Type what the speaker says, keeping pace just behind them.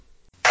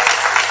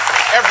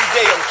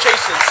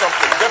chasing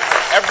something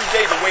different. Every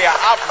day the way I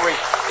operate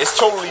is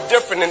totally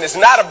different, and it's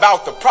not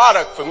about the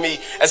product for me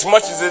as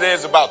much as it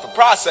is about the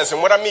process.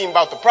 And what I mean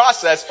about the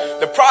process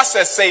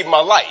saved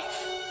my life.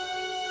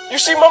 You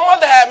see, my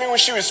mother had me when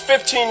she was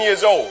 15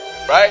 years old,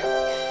 right?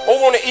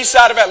 Over on the east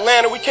side of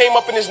Atlanta, we came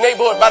up in this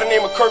neighborhood by the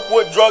name of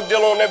Kirkwood, drug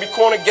dealer on every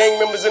corner, gang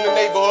members in the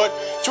neighborhood,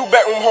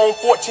 2-bedroom home,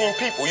 14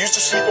 people, used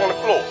to sleep on the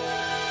floor.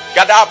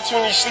 Got the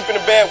opportunity to sleep in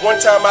the bed one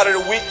time out of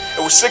the week.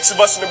 It was 6 of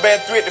us in the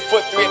bed, 3 at the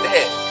foot, 3 at the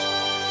head.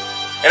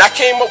 And I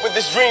came up with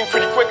this dream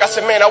pretty quick. I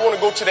said, man, I want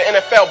to go to the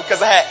NFL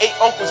because I had 8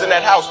 uncles in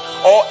that house,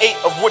 all 8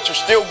 of which are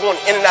still going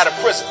in and out of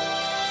prison.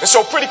 And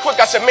so pretty quick,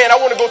 I said, man,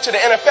 I want to go to the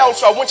NFL.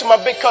 So I went to my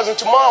big cousin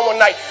Tamar one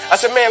night. I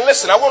said, man,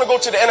 listen, I want to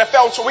go to the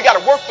NFL. So we got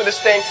to work for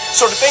this thing.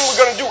 So the thing we're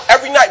going to do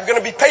every night, we're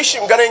going to be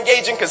patient. We're going to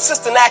engage in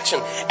consistent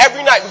action.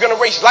 Every night, we're going to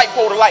race light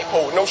pole to light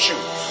pole with no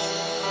shoes.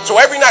 So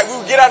every night we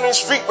would get out in the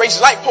street, race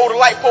light pole to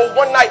light pole.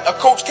 One night a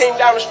coach came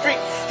down the street.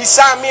 He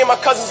signed me and my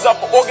cousins up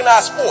for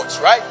organized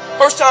sports, right?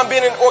 First time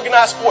being in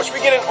organized sports.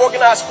 We get in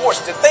organized sports.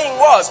 The thing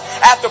was,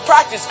 after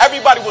practice,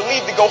 everybody would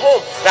leave to go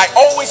home. And I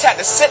always had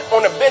to sit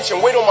on the bench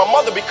and wait on my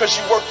mother because she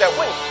worked at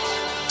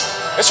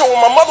Wendy's. And so when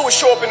my mother would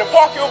show up in the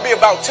park, it would be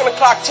about 10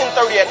 o'clock, 10:30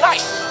 at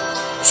night.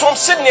 So I'm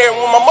sitting there, and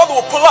when my mother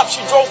would pull up,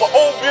 she drove an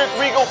old Buick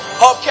Regal,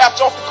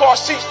 hubcaps off the car,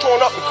 seats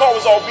torn up, the car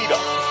was all beat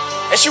up.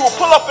 And she would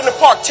pull up in the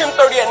park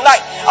 10:30 at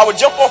night. I would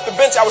jump off the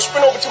bench. I would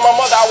sprint over to my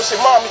mother. I would say,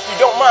 Mom, if you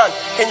don't mind,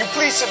 can you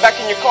please sit back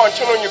in your car and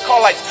turn on your car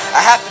lights?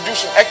 I have to do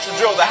some extra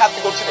drills. I have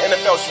to go to the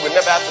NFL. She would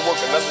never have to work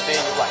another day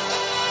in your life.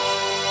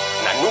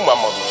 And I knew my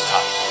mother was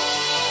tired.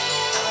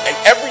 And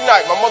every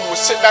night, my mother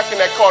would sit back in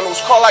that car, and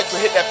those car lights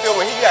would hit that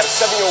field, and he had a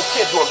 7-year-old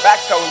kid doing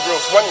backpedaling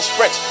drills, running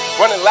sprints,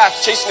 running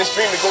laps, chasing his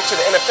dream to go to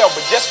the NFL.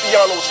 But just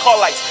beyond those car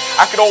lights,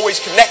 I could always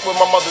connect with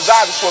my mother's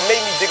eyes, and so it made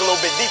me dig a little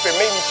bit deeper. It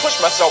made me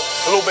push myself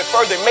a little bit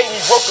further. It made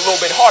me work a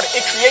little bit harder.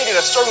 It created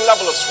a certain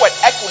level of sweat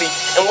equity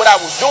in what I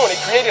was doing.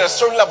 It created a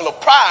certain level of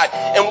pride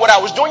in what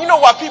I was doing. You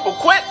know why people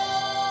quit?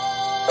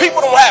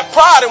 People don't have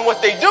pride in what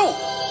they do.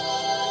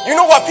 You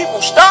know why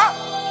people stop?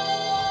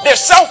 They're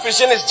selfish,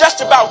 and it's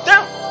just about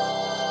them.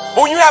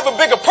 But when you have a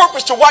bigger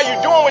purpose to why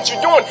you're doing what you're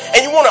doing,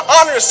 and you want to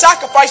honor the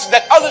sacrifices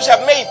that others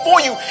have made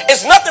for you,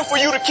 it's nothing for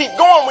you to keep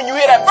going when you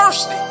hit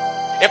adversity.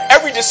 If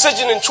every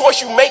decision and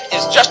choice you make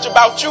is just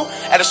about you,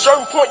 at a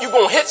certain point you're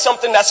going to hit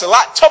something that's a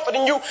lot tougher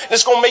than you, and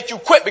it's going to make you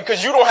quit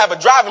because you don't have a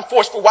driving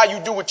force for why you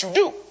do what you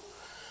do.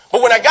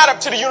 But when I got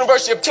up to the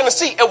University of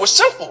Tennessee, it was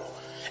simple.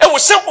 It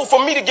was simple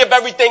for me to give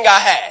everything I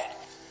had.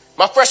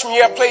 My freshman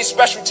year, I played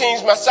special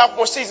teams. My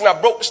sophomore season, I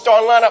broke the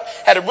starting lineup,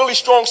 had a really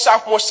strong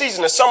sophomore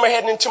season. The summer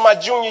heading into my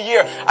junior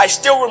year, I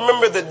still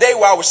remember the day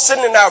where I was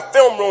sitting in our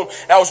film room,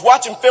 and I was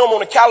watching film on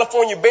the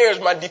California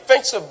Bears. My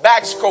defensive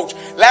backs coach,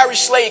 Larry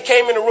Slade,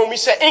 came in the room. He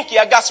said, Inky,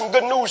 I got some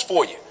good news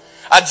for you.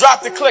 I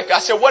dropped the clicker. I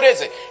said, what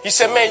is it? He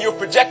said, man, you're a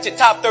projected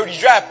top 30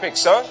 draft pick,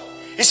 son.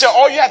 He said,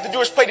 all you have to do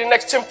is play the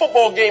next 10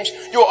 football games.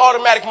 You're an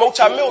automatic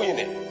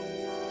multimillionaire.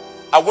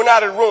 I went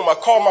out of the room. I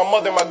called my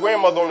mother and my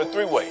grandmother on the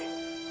three-way.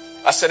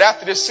 I said,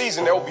 after this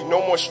season, there will be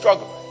no more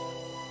struggling.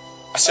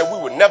 I said,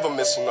 we would never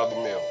miss another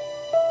meal.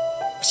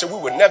 I said, we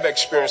would never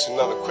experience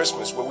another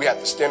Christmas where we have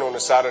to stand on the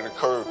side of the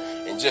curb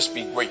and just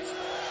be grateful.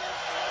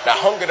 And I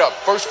hung it up.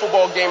 First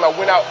football game, I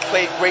went out,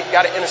 played great,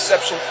 got an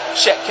interception,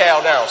 shut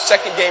Cal down.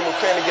 Second game, we're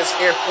playing against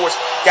Air Force,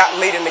 got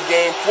late in the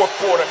game, fourth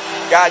quarter,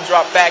 guy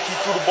dropped back, he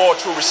threw the ball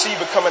to a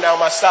receiver coming down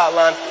my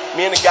sideline.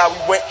 Me and the guy,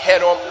 we went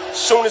head on. As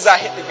soon as I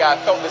hit the guy, I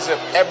felt as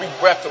if every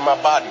breath of my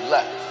body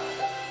left.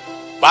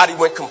 Body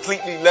went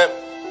completely limp,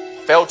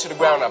 fell to the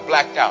ground, I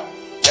blacked out.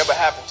 Never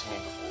happened to me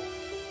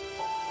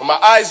before. When my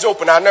eyes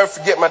opened, I'll never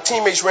forget, my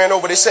teammates ran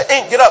over. They said,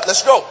 Ink, get up,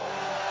 let's go.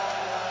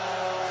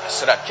 I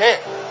said, I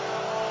can't.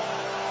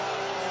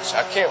 I said,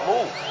 I can't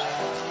move.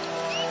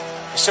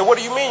 He said, what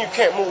do you mean you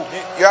can't move?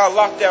 You're out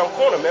lockdown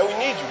corner, man. We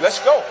need you. Let's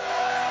go.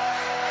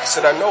 I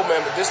said, I know,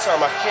 man, but this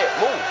time I can't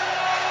move.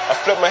 I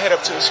flipped my head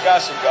up to the sky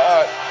and said,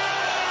 God.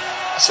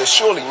 I said,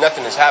 surely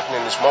nothing is happening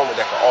in this moment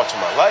that can alter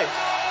my life.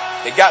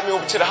 They got me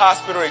over to the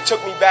hospital. They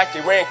took me back.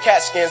 They ran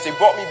CAT scans. They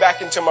brought me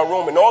back into my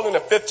room. And all in a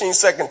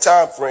 15-second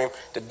time frame,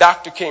 the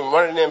doctor came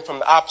running in from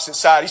the opposite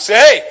side. He said,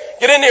 hey,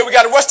 get in here. We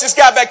got to rush this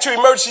guy back to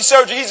emergency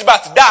surgery. He's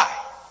about to die.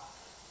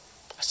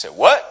 I said,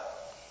 what?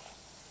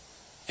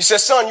 He said,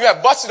 son, you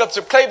have busted up the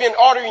subclavian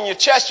artery in your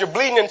chest. You're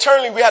bleeding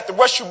internally. We have to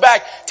rush you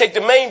back. Take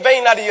the main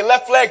vein out of your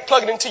left leg,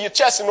 plug it into your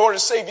chest in order to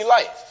save your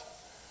life.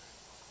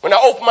 When I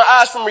opened my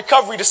eyes from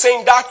recovery, the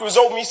same doctor was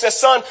over me. He said,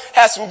 son,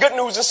 had some good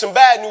news and some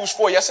bad news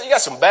for you. I said, you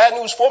got some bad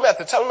news for me?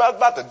 After telling him I was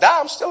about to die,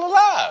 I'm still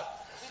alive.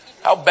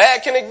 How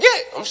bad can it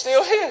get? I'm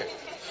still here.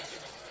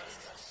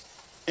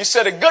 He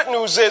said, the good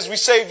news is we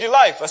saved your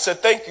life. I said,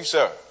 thank you,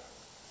 sir.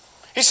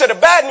 He said, the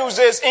bad news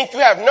is, Ink, you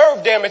have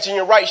nerve damage in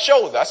your right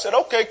shoulder. I said,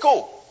 okay,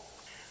 cool.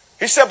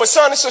 He said, but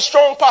son, it's a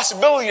strong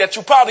possibility that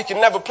you probably can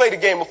never play the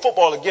game of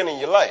football again in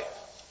your life.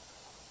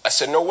 I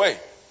said, no way.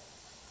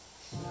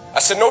 I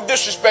said, no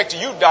disrespect to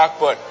you, Doc,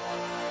 but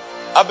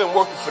I've been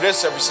working for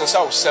this ever since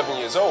I was 7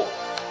 years old.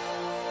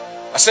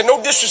 I said,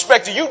 no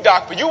disrespect to you,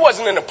 Doc, but you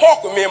wasn't in the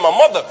park with me and my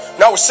mother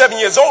when I was 7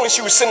 years old and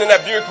she was sitting in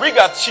that Buick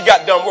Regal. She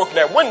got done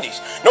working at Wendy's.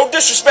 No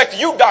disrespect to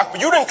you, Doc,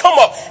 but you didn't come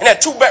up in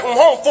that 2-bedroom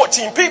home,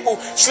 14 people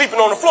sleeping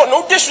on the floor.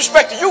 No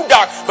disrespect to you,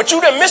 Doc, but you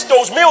didn't miss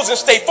those meals and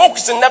stay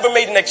focused and never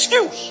made an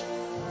excuse.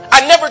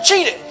 I never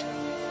cheated.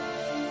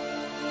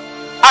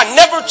 I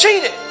never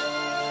cheated.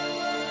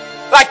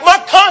 Like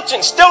my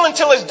conscience still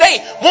until this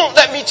day won't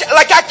let me,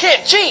 like I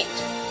can't cheat.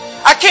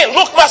 I can't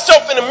look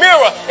myself in the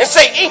mirror and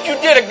say, Ink, you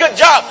did a good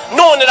job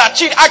knowing that I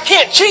cheated. I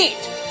can't cheat.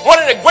 One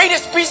of the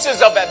greatest pieces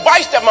of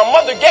advice that my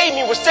mother gave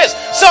me was this: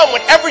 son,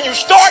 whenever you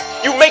start,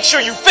 you make sure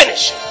you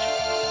finish it.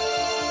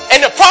 And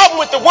the problem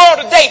with the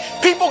world today,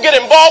 people get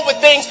involved with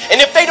things,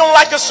 and if they don't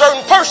like a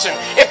certain person,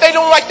 if they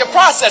don't like the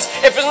process,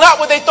 if it's not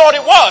what they thought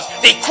it was,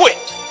 they quit.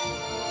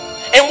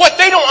 And what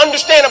they don't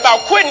understand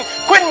about quitting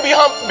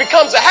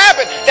becomes a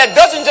habit that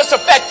doesn't just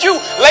affect you.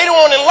 Later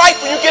on in life,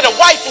 when you get a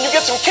wife and you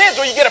get some kids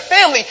or you get a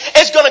family,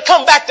 it's going to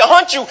come back to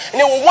hunt you,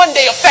 and it will one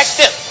day affect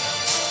them.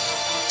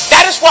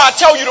 That is why I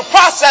tell you the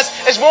process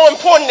is more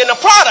important than the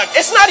product.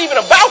 It's not even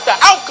about the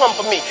outcome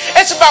for me.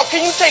 It's about,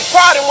 can you take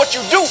pride in what you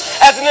do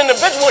as an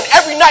individual, and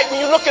every night when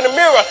you look in the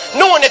mirror,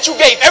 knowing that you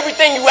gave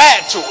everything you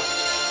had to it.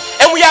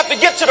 And we have to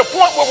get to the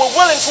point where we're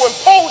willing to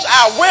impose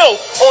our will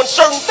on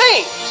certain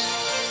things.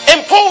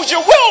 Impose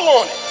your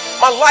will on it.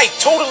 My life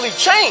totally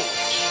changed.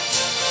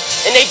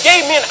 And they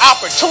gave me an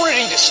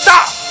opportunity to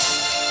stop.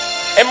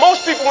 And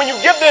most people, when you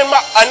give them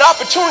an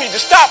opportunity to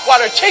stop while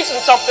they're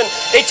chasing something,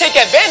 they take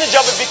advantage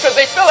of it because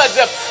they feel as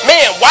if,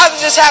 man, why did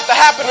this have to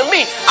happen to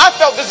me? I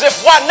felt as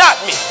if, why not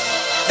me?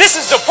 This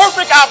is the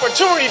perfect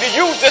opportunity to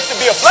use this to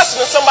be a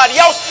blessing to somebody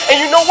else. And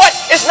you know what?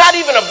 It's not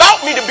even about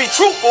me to be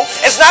truthful.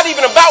 It's not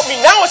even about me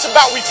now. It's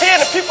about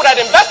repaying the people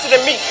that invested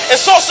in me and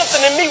saw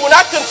something in me when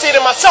I couldn't see it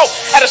in myself.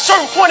 At a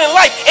certain point in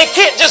life, it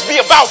can't just be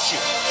about you.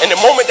 And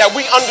the moment that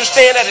we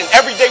understand that, and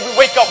every day we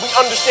wake up, we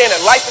understand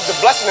that life is a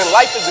blessing and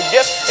life is a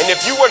gift. And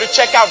if you were to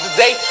check out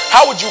today,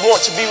 how would you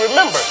want to be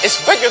remembered?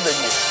 It's bigger than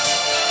you.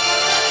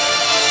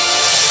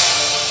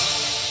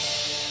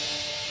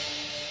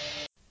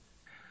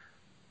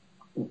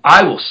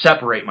 I will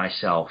separate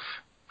myself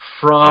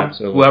from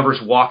Absolutely.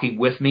 whoever's walking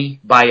with me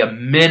by a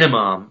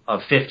minimum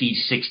of 50,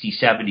 60,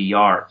 70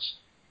 yards.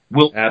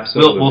 We'll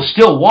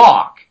still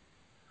walk,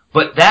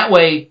 but that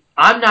way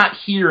I'm not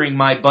hearing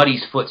my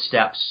buddy's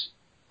footsteps,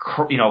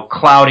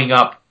 clouding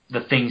up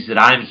the things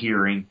that I'm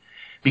hearing,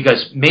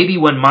 because maybe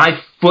when my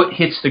foot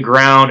hits the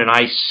ground and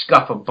I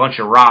scuff a bunch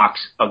of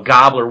rocks, a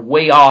gobbler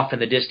way off in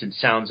the distance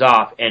sounds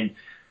off, and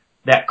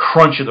that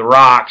crunch of the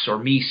rocks or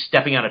me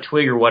stepping on a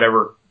twig or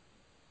whatever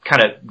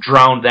kind of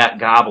drowned that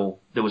gobble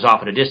that was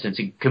off at a distance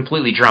and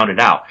completely drowned it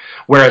out.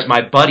 Whereas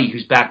my buddy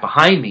who's back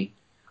behind me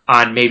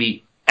on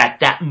maybe at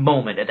that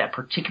moment, at that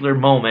particular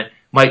moment,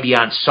 might be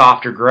on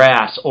softer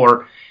grass,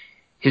 or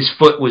his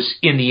foot was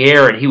in the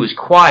air and he was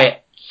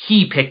quiet,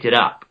 he picked it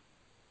up.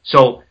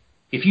 So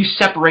if you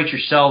separate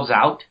yourselves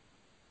out,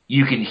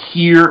 you can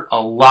hear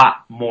a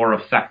lot more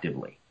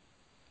effectively.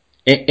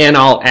 And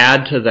I'll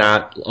add to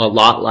that, a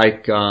lot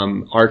like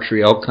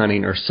archery, elk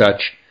hunting or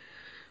such.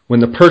 When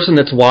the person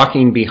that's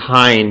walking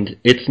behind,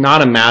 it's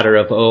not a matter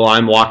of, oh,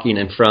 I'm walking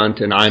in front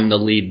and I'm the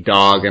lead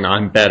dog and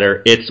I'm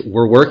better. It's,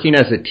 we're working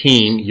as a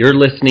team. You're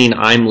listening,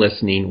 I'm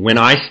listening. When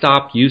I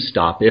stop, you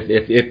stop.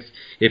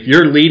 If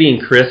you're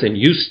leading, Chris, and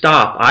you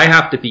stop, I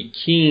have to be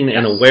keen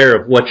and aware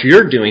of what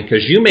you're doing,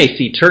 because you may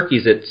see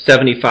turkeys at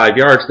 75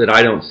 yards that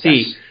I don't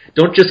see. Yes.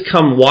 Don't just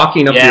come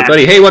walking up to your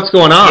buddy, hey, what's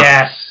going on?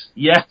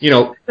 Yes.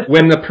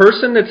 When the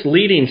person that's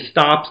leading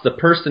stops, the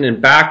person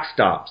in back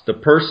stops. The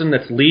person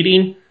that's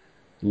leading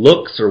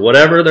looks or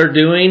whatever they're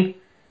doing,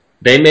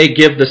 they may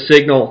give the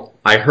signal,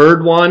 I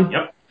heard one,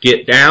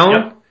 get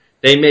down.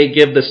 They may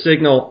give the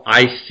signal,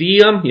 I see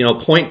them,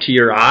 point to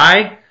your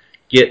eye,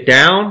 get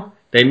down.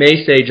 They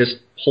may say,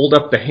 just hold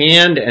up the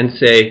hand and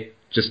say,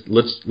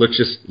 let's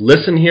just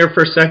listen here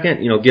for a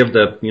second, give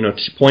the,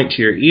 point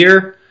to your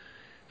ear.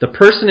 The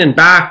person in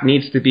back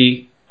needs to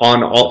be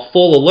on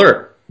full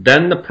alert.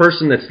 Then the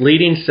person that's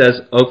leading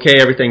says, okay,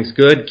 everything's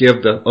good,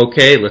 give the,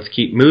 okay, let's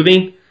keep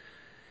moving.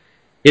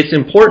 It's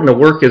important to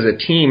work as a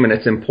team, and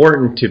it's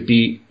important to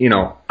be,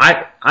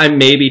 I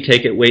maybe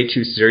take it way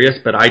too serious,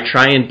 but I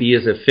try and be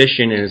as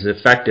efficient and as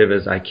effective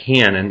as I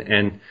can.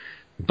 And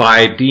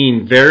by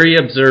being very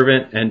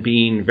observant and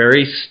being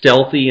very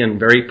stealthy and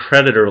very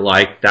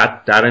predator-like,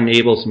 that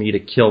enables me to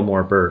kill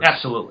more birds.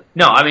 Absolutely.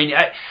 No, I mean,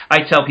 I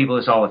tell people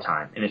this all the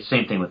time, and it's the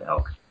same thing with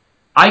elk.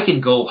 I can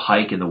go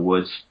hike in the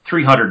woods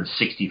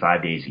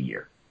 365 days a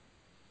year.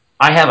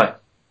 I have a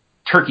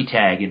turkey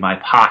tag in my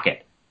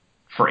pocket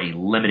for a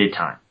limited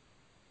time.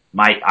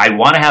 I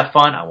want to have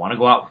fun. I want to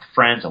go out with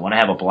friends. I want to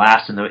have a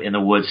blast in the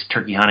woods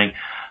turkey hunting,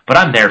 but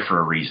I'm there for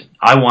a reason.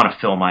 I want to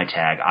fill my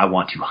tag. I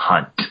want to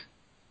hunt.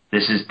 I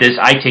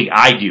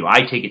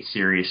take it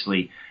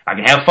seriously. I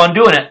can have fun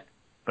doing it,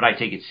 but I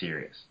take it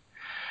serious.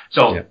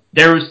 So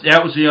that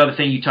was the other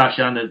thing you touched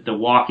on, the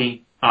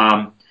walking.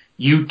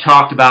 You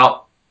talked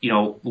about,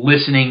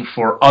 listening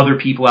for other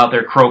people out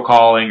there, crow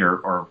calling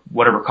or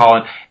whatever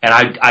calling, and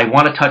I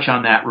want to touch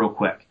on that real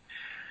quick.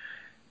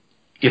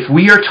 if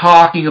we are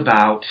talking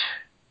about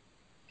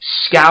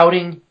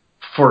scouting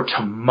for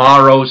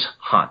tomorrow's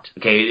hunt,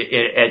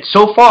 okay,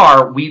 so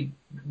far,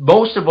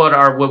 most of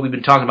what we've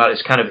been talking about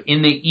is kind of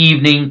in the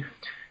evening,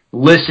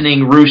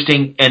 listening,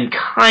 roosting, and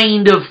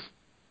kind of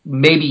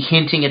maybe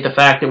hinting at the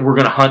fact that we're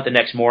going to hunt the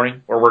next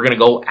morning, or we're going to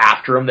go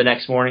after them the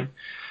next morning,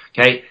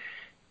 okay?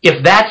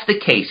 If that's the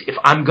case, if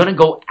I'm going to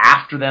go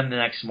after them the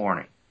next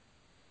morning,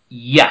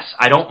 yes,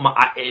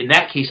 in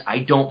that case, I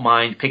don't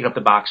mind picking up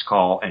the box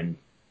call and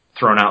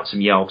throwing out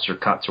some yelps or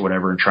cuts or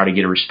whatever and try to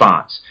get a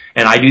response.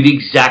 And I do the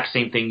exact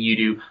same thing you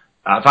do.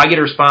 If I get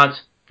a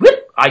response,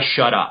 I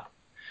shut up.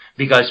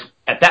 Because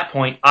at that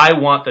point, I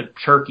want the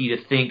turkey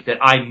to think that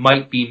I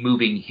might be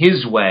moving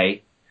his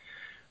way,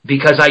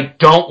 because I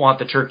don't want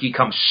the turkey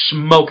come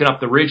smoking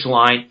up the ridge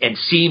line and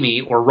see me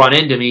or run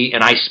into me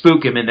and I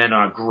spook him and then,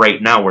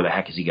 great, now where the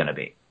heck is he going to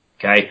be?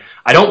 Okay?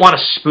 I don't want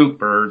to spook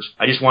birds.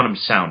 I just want them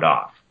to sound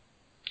off.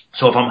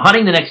 So if I'm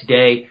hunting the next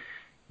day,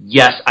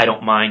 yes, I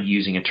don't mind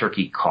using a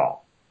turkey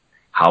call.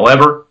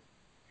 However,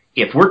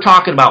 if we're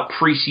talking about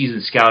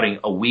preseason scouting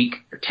a week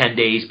or 10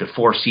 days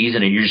before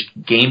season and you're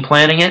just game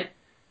planning it,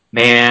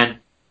 man,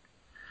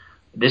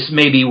 this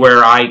may be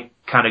where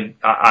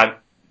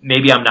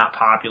maybe I'm not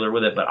popular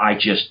with it, but I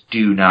just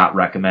do not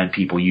recommend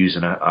people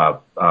using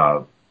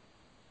a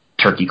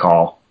turkey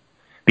call,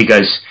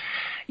 because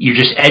you're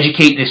just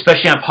educating,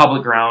 especially on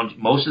public ground.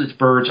 Most of the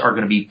birds are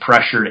going to be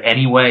pressured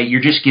anyway.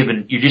 You're just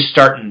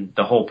starting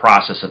the whole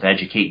process of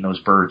educating those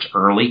birds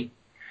early.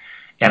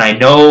 And I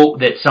know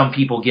that some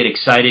people get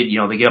excited.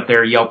 They get up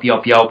there, yelp,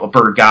 yelp, yelp. A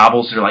bird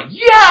gobbles. They're like,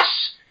 yes!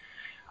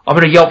 I'm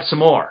going to yelp some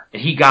more.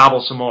 And he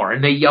gobbles some more.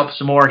 And they yelp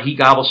some more, and he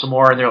gobbles some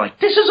more. And they're like,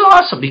 this is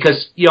awesome,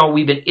 because,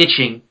 we've been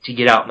itching to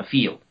get out in the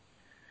field.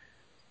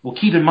 Well,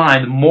 keep in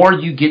mind, the more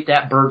you get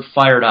that bird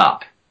fired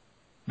up,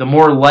 the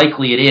more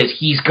likely it is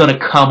he's going to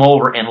come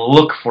over and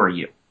look for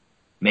you.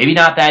 Maybe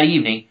not that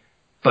evening,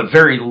 but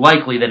very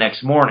likely the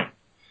next morning.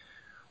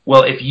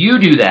 Well, if you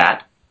do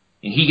that,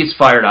 and he gets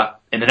fired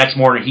up, and the next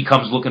morning he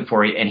comes looking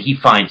for you, and he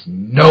finds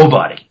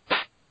nobody,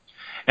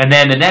 and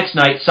then the next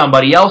night,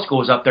 somebody else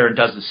goes up there and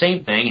does the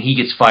same thing, and he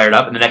gets fired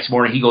up, and the next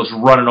morning he goes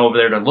running over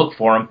there to look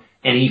for him,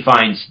 and he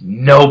finds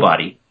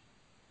nobody,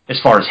 as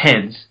far as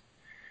hens.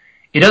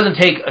 It doesn't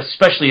take,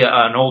 especially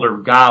an older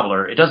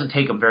gobbler, it doesn't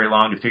take them very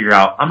long to figure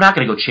out, I'm not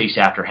going to go chase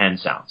after hen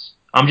sounds.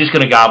 I'm just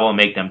going to gobble and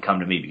make them come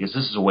to me, because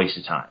this is a waste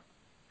of time.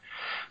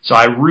 So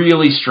I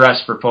really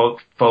stress for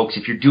folks,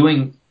 if you're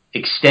doing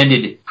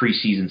extended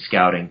preseason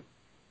scouting,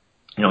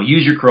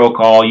 use your crow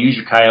call, use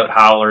your coyote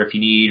howler if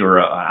you need, or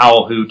an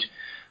owl hoot.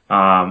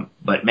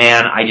 But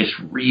man, I just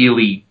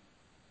really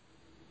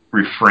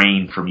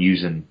refrain from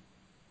using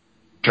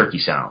turkey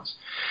sounds.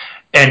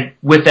 And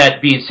with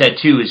that being said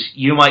too, is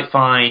you might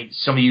find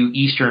some of you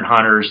eastern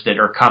hunters that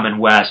are coming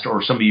west,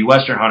 or some of you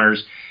western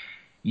hunters,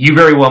 you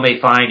very well may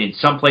find in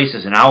some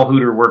places an owl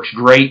hooter works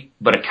great,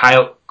 but a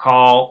coyote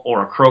call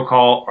or a crow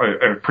call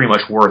are pretty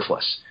much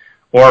worthless.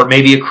 Or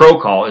maybe a crow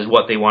call is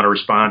what they want to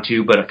respond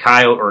to, but a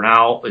coyote or an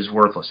owl is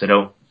worthless. They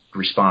don't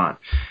respond.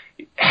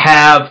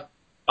 Have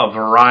a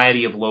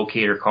variety of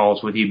locator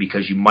calls with you,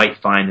 because you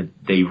might find that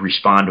they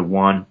respond to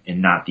one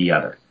and not the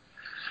other.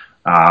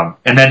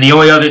 And then the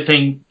only other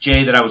thing,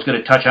 Jay, that I was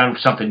going to touch on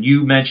was something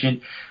you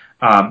mentioned.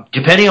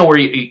 Depending on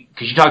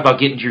because you talk about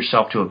getting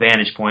yourself to a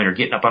vantage point or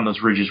getting up on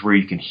those ridges where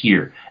you can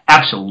hear.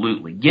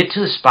 Absolutely. Get to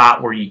the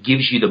spot where it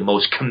gives you the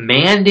most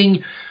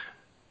commanding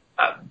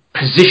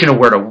position of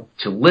where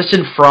to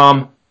listen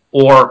from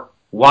or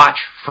watch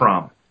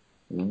from,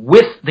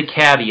 with the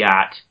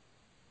caveat,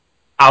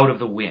 out of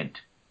the wind.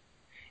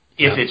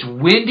 If it's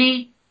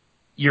windy,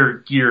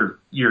 you're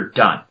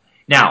done.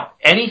 Now,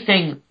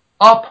 anything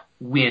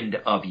upwind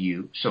of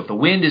you, so if the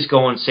wind is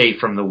going, say,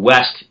 from the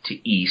west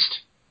to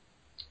east,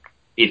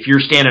 if you're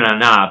standing on a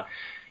knob,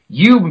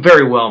 you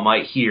very well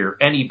might hear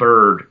any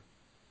bird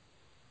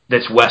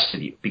that's west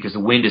of you, because the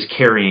wind is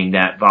carrying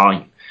that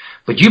volume.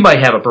 But you might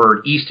have a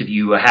bird east of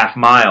you a half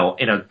mile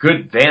in a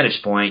good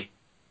vantage point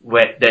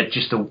that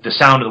just the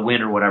sound of the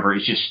wind or whatever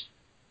is just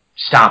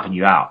stomping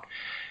you out.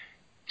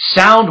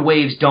 Sound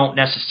waves don't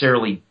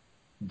necessarily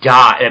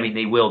die. I mean,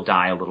 they will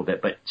die a little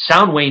bit, but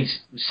sound waves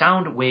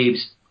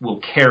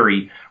will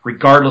carry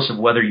regardless of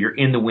whether you're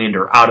in the wind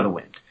or out of the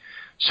wind.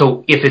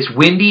 So if it's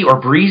windy or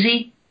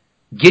breezy,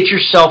 get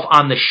yourself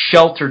on the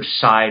sheltered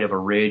side of a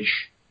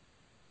ridge,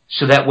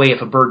 so that way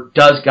if a bird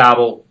does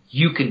gobble,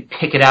 you can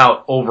pick it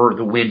out over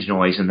the wind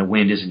noise and the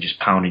wind isn't just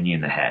pounding you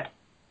in the head.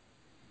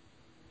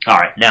 All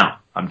right, now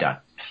I'm done.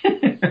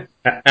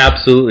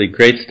 Absolutely.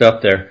 Great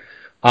stuff there.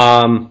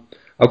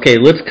 Okay,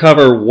 let's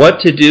cover what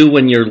to do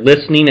when you're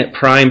listening at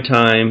prime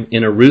time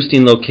in a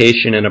roosting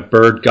location and a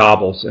bird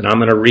gobbles. And I'm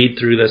going to read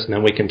through this and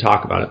then we can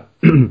talk about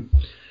it.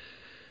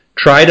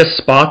 Try to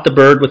spot the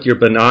bird with your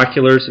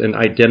binoculars and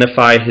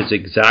identify his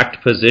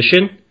exact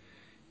position.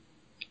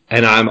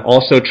 And I'm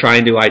also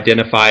trying to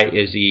identify,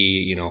 is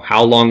he,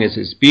 how long is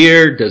his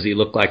beard? Does he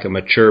look like a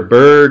mature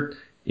bird?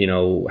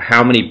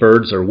 How many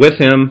birds are with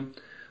him?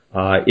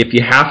 If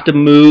you have to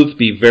move,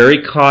 be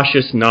very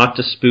cautious not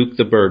to spook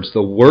the birds.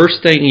 The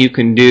worst thing you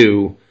can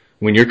do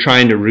when you're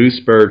trying to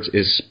roost birds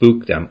is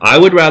spook them. I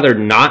would rather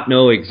not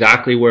know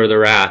exactly where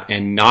they're at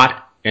and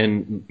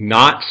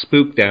not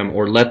spook them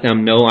or let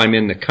them know I'm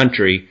in the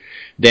country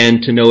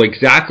than to know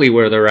exactly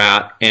where they're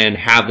at and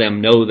have them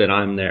know that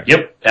I'm there.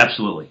 Yep,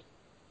 absolutely.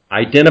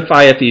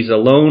 Identify if he's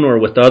alone or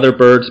with other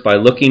birds by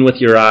looking with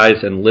your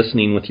eyes and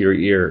listening with your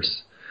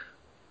ears.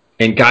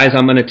 And guys,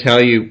 I'm going to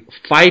tell you,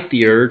 fight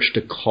the urge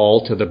to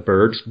call to the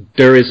birds.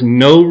 There is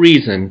no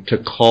reason to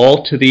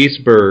call to these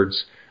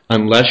birds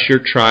unless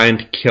you're trying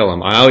to kill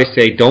them. I always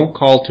say don't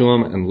call to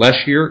them unless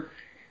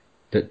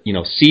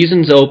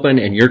season's open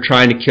and you're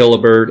trying to kill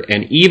a bird.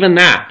 And even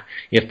that,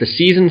 if the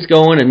season's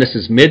going and this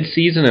is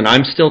mid-season and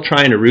I'm still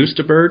trying to roost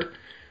a bird,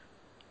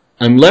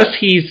 unless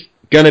he's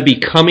going to be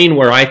coming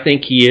where I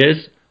think he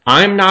is,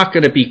 I'm not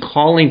going to be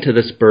calling to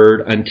this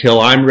bird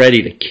until I'm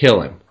ready to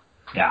kill him.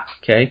 Yeah.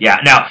 Okay? Yeah.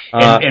 Now,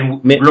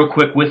 and real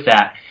quick with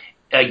that,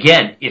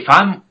 again,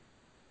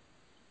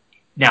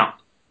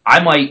 I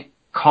might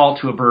call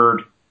to a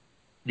bird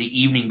the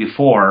evening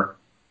before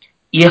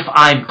if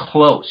I'm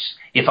close.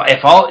 If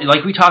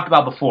like we talked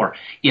about before,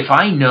 if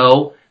I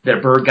know that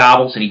a bird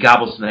gobbles and he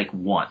gobbles like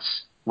once,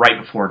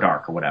 right before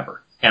dark or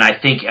whatever, and I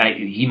think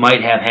he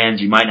might have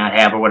hens, he might not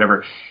have or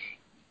whatever,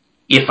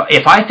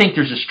 if I think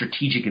there's a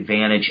strategic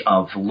advantage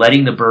of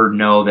letting the bird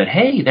know that,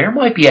 hey, there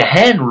might be a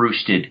hen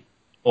roosted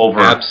over.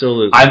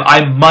 Absolutely.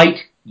 I might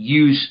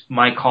use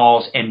my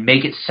calls and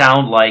make it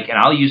sound like, and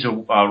I'll use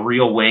a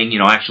real wing,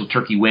 actual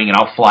turkey wing, and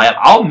I'll fly up.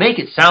 I'll make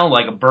it sound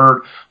like a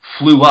bird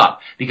flew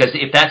up, because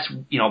if that's,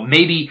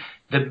 maybe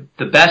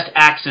the best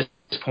access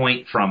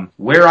point from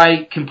where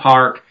I can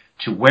park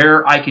to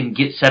where I can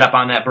get set up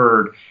on that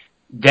bird,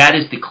 that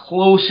is the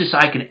closest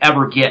I can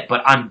ever get,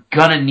 but I'm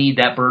gonna need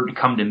that bird to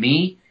come to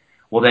me.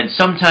 Well, then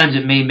sometimes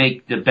it may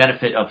make the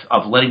benefit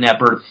of letting that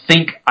bird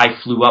think I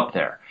flew up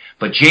there.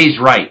 But Jay's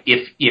right.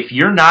 If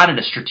you're not in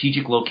a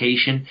strategic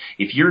location,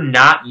 if you're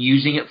not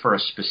using it for a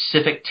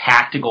specific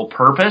tactical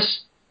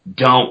purpose,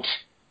 don't.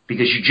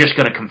 Because you're just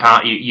going to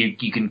compound.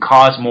 You can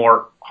cause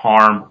more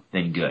harm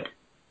than good.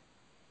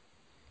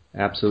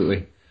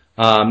 Absolutely.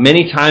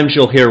 Many times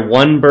you'll hear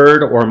one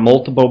bird or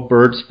multiple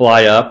birds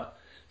fly up.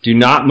 Do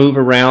not move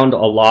around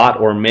a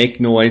lot or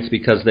make noise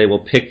because they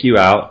will pick you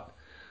out.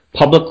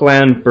 Public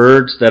land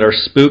birds that are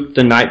spooked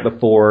the night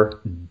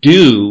before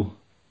do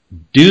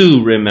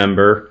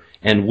remember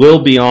and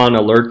will be on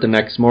alert the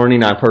next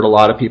morning. I've heard a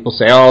lot of people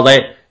say,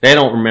 they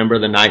don't remember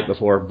the night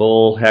before.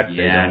 Bull heck, they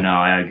don't. Yeah, no,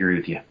 I agree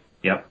with you.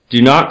 Yep.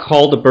 Do not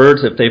call the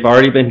birds if they've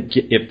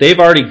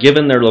already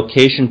given their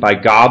location by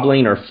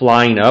gobbling or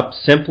flying up.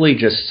 Simply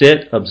just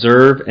sit,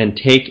 observe, and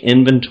take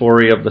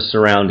inventory of the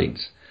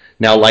surroundings.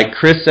 Now, like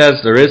Chris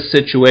says, there is a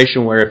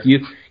situation where if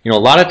a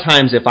lot of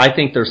times if I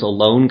think there's a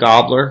lone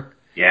gobbler,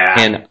 yeah,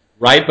 and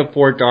right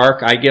before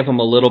dark, I give him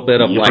a little bit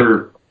of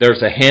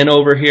there's a hen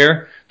over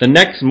here. The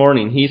next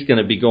morning, he's going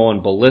to be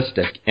going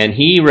ballistic, and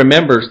he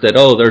remembers that,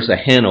 there's a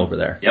hen over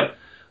there. Yep.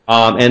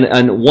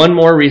 And one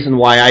more reason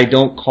why I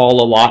don't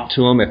call a lot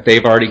to them if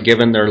they've already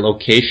given their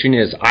location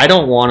is I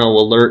don't want to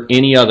alert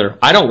any other.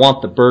 I don't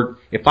want the bird.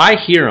 If I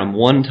hear him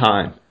one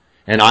time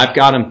and I've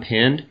got him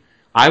pinned,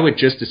 I would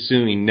just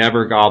assume he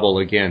never gobble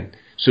again.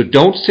 So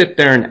don't sit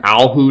there and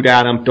owl hoot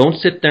at him. Don't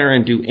sit there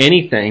and do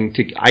anything.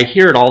 I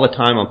hear it all the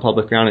time on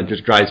public ground. It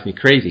just drives me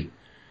crazy.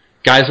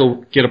 Guys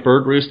will get a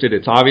bird roosted.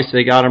 It's obvious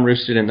they got him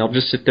roosted, and they'll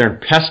just sit there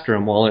and pester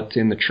him while it's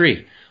in the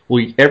tree.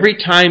 Well, every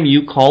time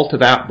you call to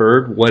that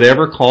bird,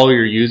 whatever call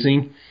you're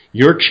using,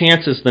 your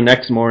chances the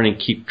next morning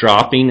keep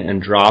dropping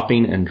and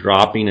dropping and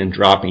dropping and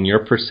dropping.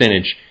 Your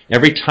percentage.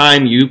 Every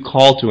time you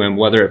call to him,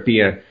 whether it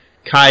be a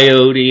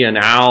coyote, an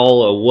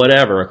owl, or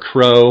whatever, a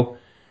crow,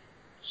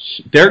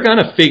 they're going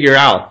to figure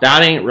out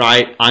that ain't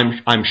right.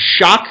 I'm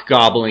shock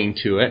gobbling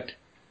to it,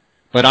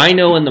 but I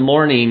know in the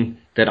morning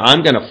that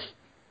I'm going to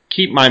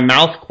keep my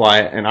mouth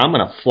quiet and I'm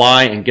going to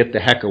fly and get the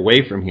heck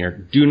away from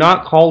here. Do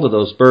not call to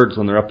those birds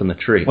when they're up in the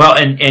tree. Well,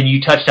 and you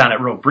touched on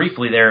it real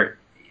briefly there.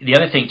 The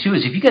other thing too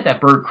is if you get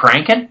that bird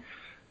cranking,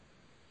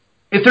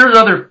 if there's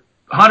other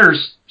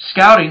hunters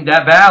scouting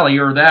that valley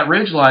or that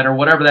ridgeline or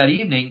whatever that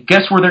evening,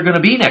 guess where they're going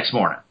to be next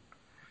morning?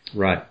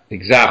 Right,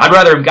 exactly. I'd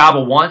rather him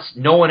gobble once,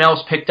 no one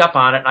else picked up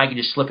on it, and I can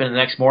just slip in the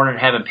next morning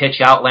and have him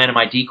pitch out, land in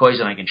my decoys,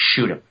 and I can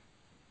shoot him.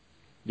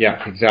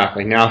 Yeah,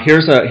 exactly. Now,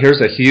 here's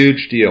a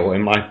huge deal,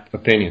 in my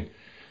opinion.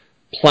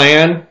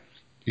 Plan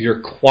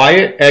your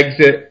quiet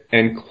exit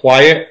and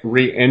quiet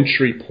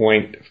re-entry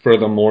point for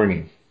the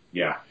morning.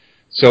 Yeah.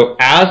 So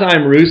as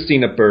I'm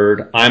roosting a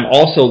bird, I'm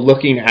also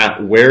looking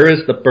at where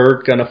is the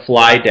bird going to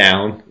fly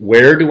down,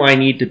 where do I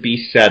need to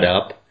be set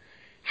up,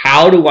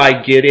 how do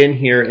I get in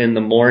here in the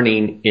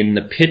morning in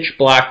the pitch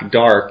black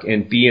dark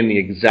and be in the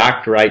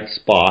exact right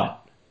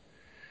spot?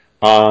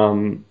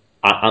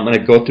 I'm going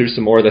to go through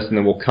some more of this and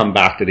then we'll come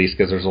back to these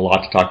because there's a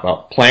lot to talk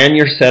about. Plan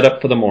your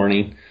setup for the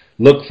morning.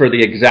 Look for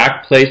the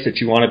exact place that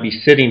you want to be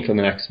sitting for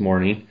the next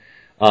morning.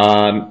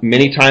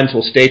 Many times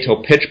we'll stay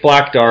till pitch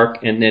black dark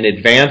and then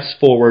advance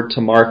forward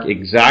to mark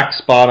exact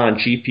spot on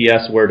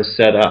GPS where to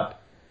set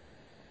up.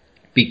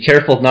 Be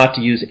careful not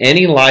to use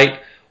any light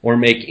or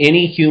make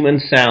any human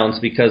sounds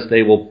because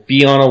they will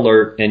be on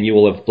alert and you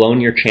will have blown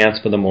your chance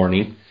for the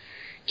morning.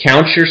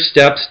 Count your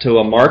steps to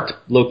a marked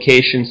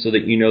location so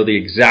that you know the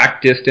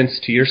exact distance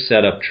to your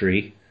setup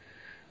tree.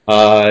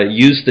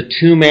 Use the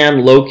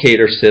 2-man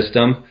locator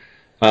system,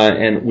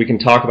 and we can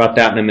talk about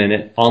that in a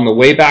minute. On the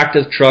way back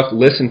to the truck,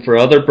 listen for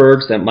other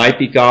birds that might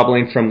be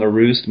gobbling from the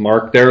roost.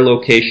 Mark their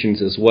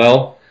locations as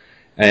well.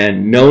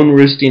 And known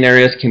roosting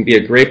areas can be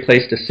a great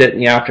place to sit in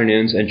the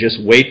afternoons and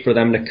just wait for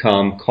them to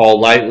come, call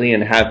lightly,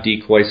 and have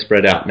decoys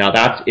spread out. Now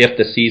that's if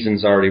the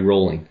season's already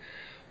rolling.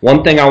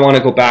 One thing I want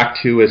to go back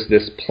to is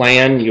this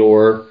plan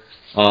your...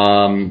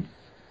 let's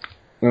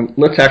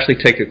actually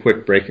take a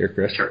quick break here,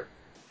 Chris. Sure.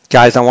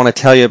 Guys, I want to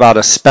tell you about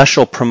a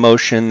special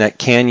promotion that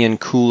Canyon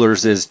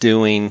Coolers is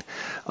doing.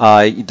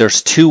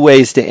 There's 2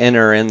 ways to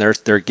enter, and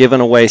they're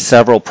giving away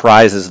several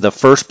prizes. The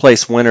first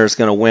place winner is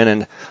going to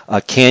win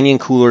a Canyon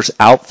Coolers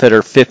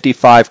Outfitter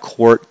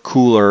 55-quart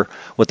cooler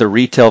with a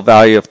retail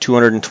value of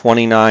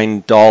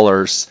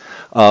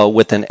 $229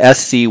 with an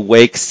SC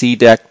Wake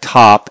SeaDeck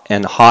top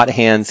and Hot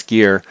Hands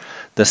gear.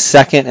 The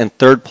second and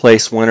third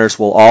place winners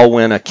will all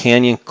win a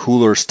Canyon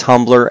Coolers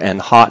tumbler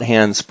and Hot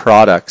Hands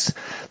products.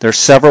 There's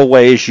several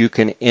ways you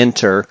can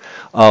enter.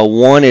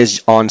 One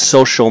is on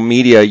social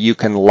media. You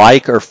can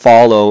like or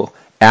follow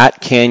at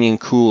Canyon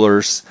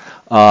Coolers,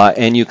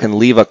 and you can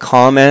leave a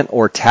comment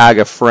or tag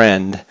a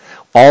friend.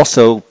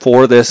 Also,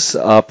 for this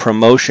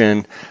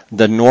promotion,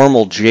 the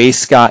normal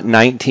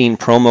JScott19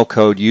 promo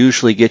code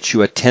usually gets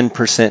you a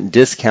 10%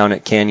 discount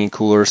at Canyon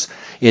Coolers.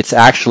 It's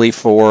actually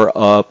for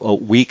a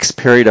week's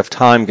period of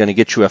time going to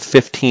get you a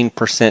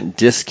 15%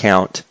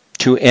 discount.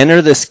 To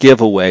enter this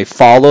giveaway,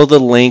 follow the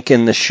link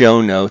in the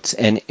show notes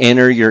and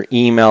enter your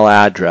email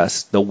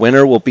address. The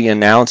winner will be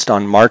announced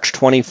on March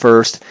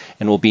 21st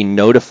and will be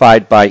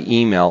notified by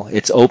email.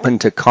 It's open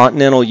to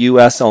continental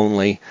U.S.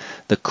 only.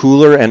 The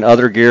cooler and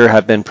other gear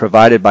have been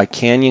provided by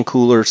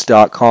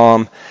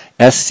CanyonCoolers.com,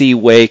 SC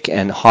Wake,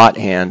 and Hot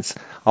Hands.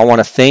 I want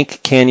to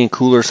thank Canyon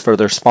Coolers for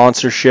their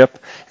sponsorship,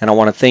 and I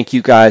want to thank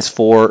you guys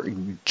for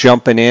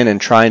jumping in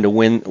and trying to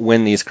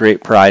win these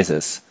great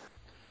prizes.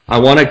 I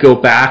want to go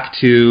back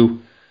to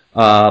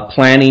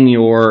planning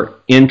your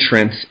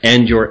entrance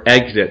and your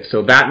exit.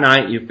 So that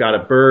night you've got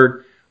a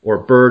bird or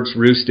birds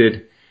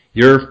roosted.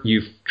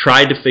 You've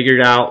tried to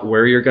figure out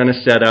where you're going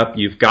to set up.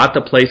 You've got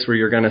the place where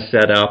you're going to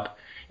set up.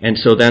 And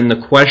so then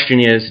the question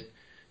is,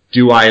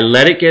 do I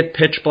let it get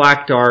pitch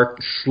black dark,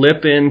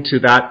 slip into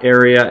that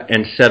area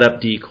and set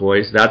up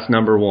decoys? That's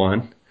number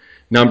one.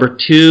 Number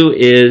 2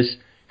 is,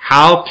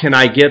 how can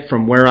I get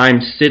from where I'm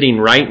sitting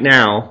right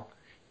now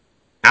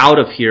out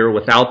of here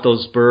without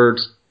those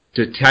birds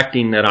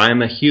detecting that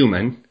I'm a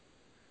human?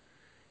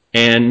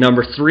 And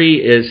number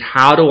 3 is,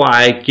 how do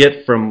I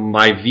get from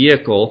my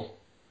vehicle,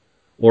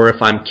 or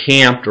if I'm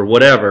camped or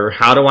whatever,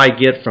 how do I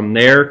get from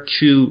there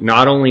to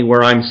not only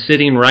where I'm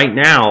sitting right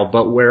now,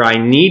 but where I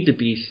need to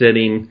be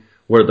sitting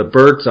where the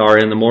birds are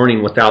in the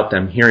morning without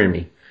them hearing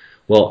me?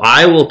 Well,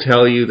 I will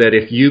tell you that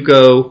if you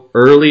go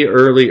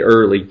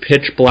early,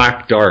 pitch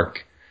black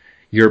dark,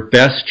 your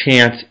best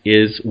chance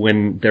is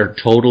when they're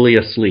totally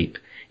asleep.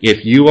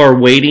 If you are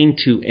waiting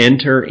to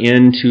enter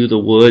into the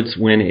woods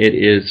when it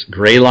is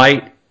gray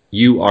light,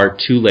 you are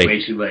too late.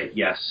 Way too late,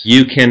 yes.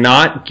 You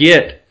cannot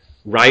get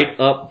right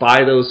up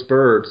by those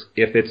birds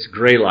if it's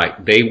gray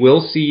light. They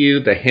will see you.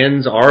 The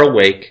hens are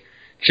awake.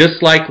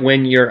 Just like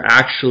when you're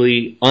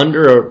actually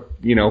under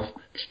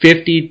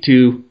 50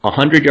 to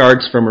 100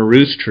 yards from a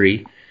roost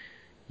tree,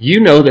 you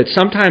know that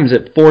sometimes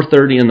at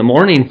 4:30 in the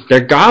morning,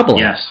 they're gobbling.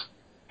 Yes.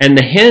 And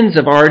the hens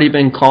have already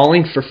been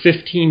calling for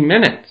 15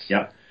 minutes.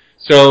 Yep.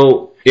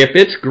 So if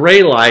it's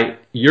gray light,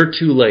 you're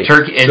too late.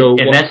 Turkey, and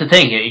that's the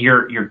thing.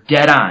 You're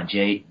dead on,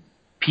 Jay.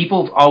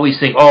 People always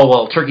think, oh,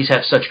 well, turkeys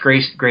have such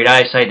great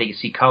eyesight, they can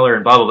see color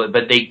and blah, blah, blah.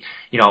 But they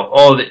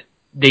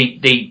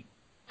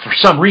for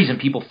some reason,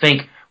 people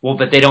think, well,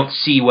 but they don't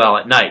see well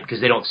at night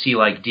because they don't see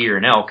like deer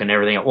and elk and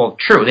everything. Well,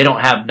 true, they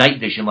don't have night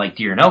vision like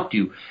deer and elk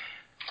do.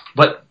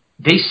 But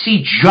they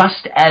see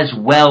just as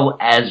well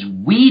as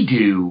we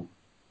do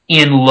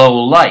in low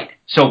light.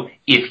 So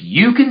if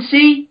you can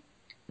see,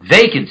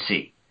 they can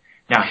see.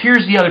 Now,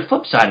 here's the other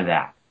flip side of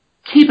that.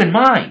 Keep in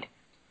mind,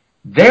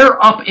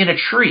 they're up in a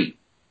tree,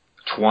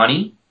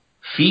 20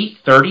 feet,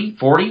 30,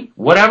 40,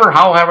 whatever,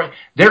 however.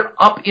 They're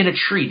up in a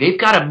tree. They've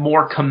got a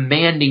more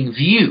commanding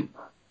view.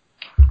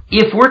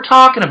 If we're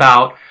talking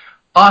about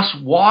us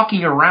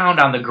walking around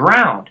on the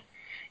ground,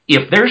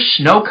 if there's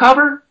snow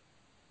cover,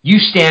 you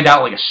stand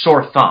out like a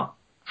sore thumb.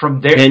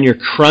 From there, and you're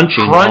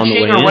crunching on the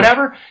way or in.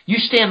 whatever, you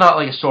stand out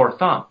like a sore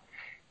thumb.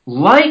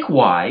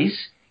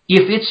 Likewise,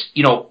 if it's,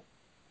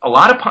 a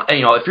lot of,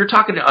 if you're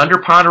talking under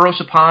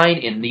ponderosa pine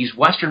in these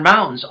western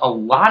mountains, a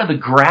lot of the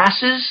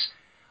grasses,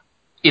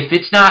 if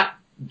it's not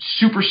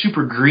super,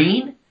 super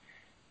green,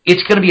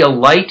 it's going to be a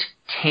light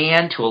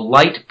tan to a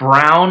light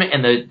brown,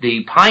 and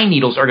the pine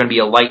needles are going to be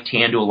a light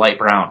tan to a light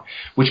brown,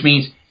 which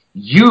means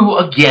you,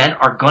 again,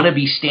 are going to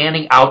be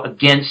standing out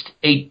against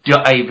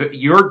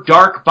your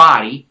dark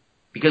body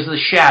because of the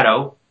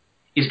shadow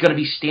is going to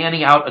be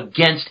standing out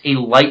against a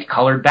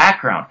light-colored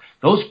background.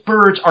 Those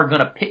birds are going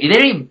to pick.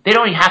 They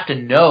don't even have to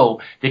know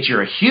that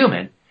you're a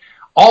human.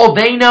 All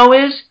they know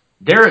is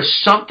there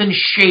is something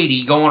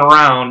shady going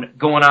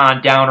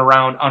on down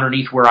around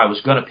underneath where I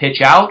was going to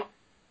pitch out.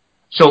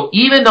 So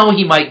even though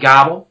he might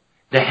gobble,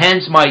 the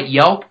hens might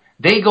yelp,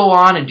 they go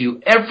on and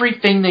do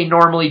everything they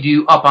normally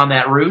do up on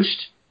that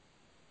roost.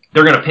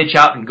 They're going to pitch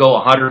out and go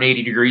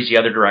 180 degrees the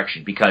other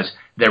direction because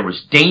there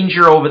was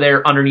danger over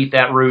there underneath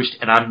that roost,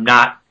 and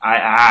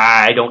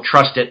I don't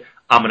trust it.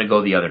 I'm going to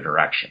go the other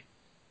direction.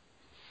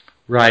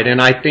 Right,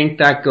 and I think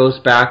that goes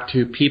back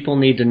to people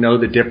need to know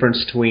the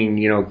difference between,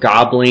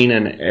 gobbling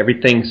and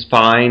everything's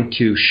fine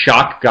to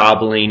shock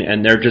gobbling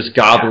and they're just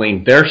gobbling.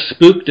 Yeah. They're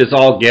spooked as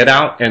all get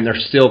out and they're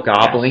still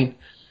gobbling. Yes.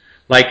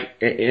 Like,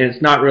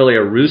 it's not really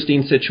a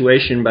roosting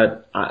situation,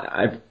 but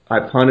I've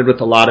hunted with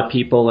a lot of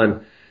people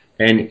and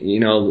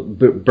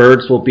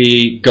birds will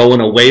be going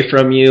away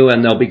from you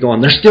and they'll be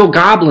going, they're still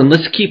gobbling,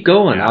 let's keep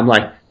going. I'm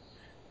like,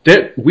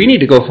 we need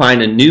to go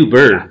find a new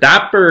bird.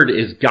 That bird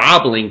is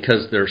gobbling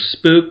because they're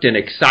spooked and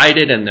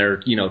excited and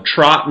they're,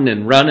 trotting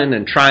and running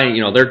and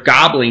trying, they're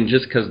gobbling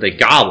just because they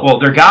gobble. Well,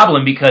 they're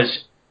gobbling because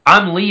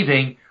I'm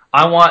leaving.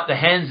 I want the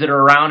hens that are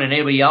around and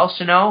anybody else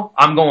to know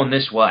I'm going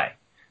this way.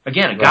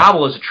 Again, a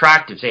gobble is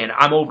attractive, saying,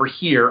 I'm over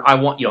here. I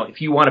want,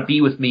 if you want to be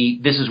with me,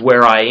 this is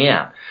where I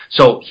am.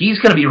 So he's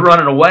going to be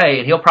running away,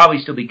 and he'll probably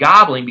still be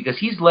gobbling because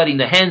he's letting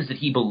the hens that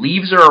he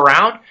believes are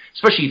around,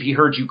 especially if he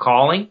heard you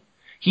calling.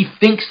 He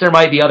thinks there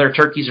might be other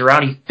turkeys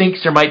around. He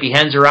thinks there might be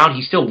hens around.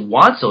 He still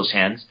wants those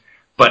hens,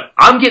 but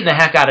I'm getting the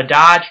heck out of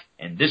Dodge,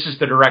 and this is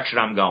the direction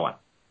I'm going.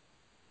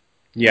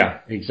 Yeah,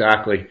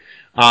 exactly.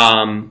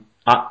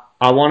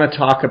 I want to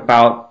talk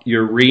about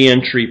your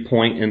re-entry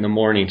point in the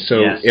morning.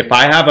 So yes. If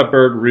I have a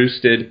bird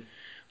roosted,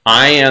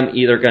 I am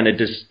either going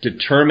to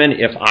determine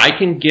if I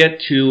can get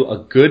to a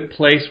good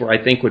place where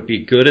I think would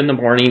be good in the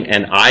morning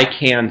and I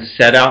can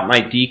set out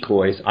my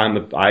decoys.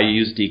 I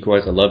use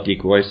decoys. I love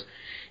decoys.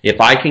 If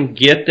I can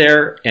get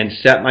there and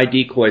set my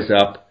decoys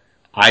up,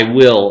 I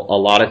will a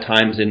lot of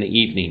times in the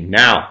evening.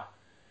 Now,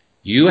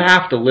 you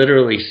have to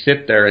literally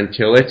sit there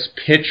until it's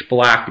pitch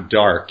black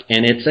dark,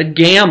 and it's a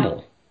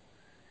gamble.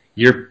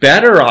 You're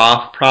better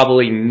off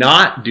probably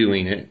not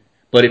doing it,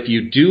 but if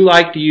you do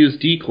like to use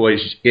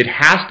decoys, it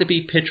has to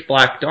be pitch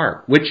black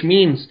dark, which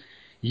means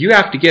you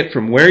have to get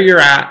from where you're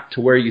at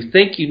to where you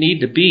think you need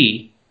to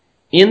be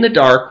in the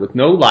dark with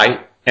no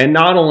light, and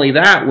not only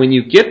that, when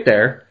you get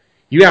there,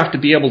 you have to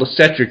be able to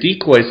set your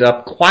decoys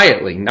up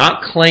quietly,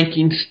 not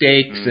clanking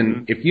stakes,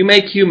 and if you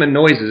make human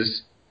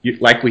noises,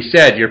 like we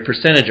said, your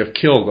percentage of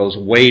kill goes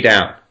way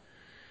down.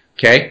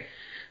 Okay?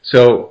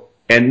 So,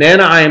 and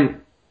then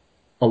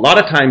a lot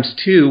of times,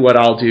 too, what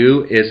I'll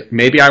do is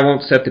maybe I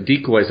won't set the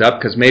decoys up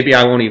because maybe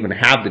I won't even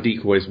have the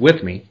decoys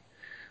with me.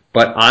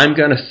 But I'm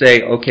going to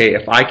say, okay,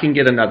 if I can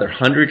get another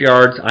 100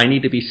 yards, I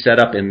need to be set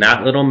up in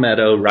that little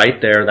meadow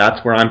right there.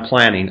 That's where I'm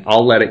planning.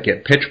 I'll let it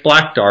get pitch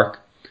black dark.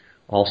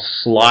 I'll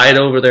slide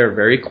over there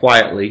very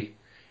quietly,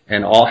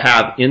 and I'll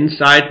have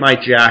inside my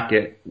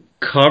jacket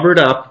covered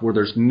up where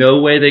there's no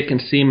way they can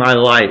see my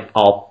light.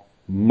 I'll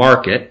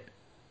mark it.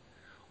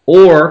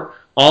 Or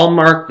I'll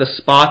mark the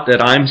spot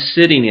that I'm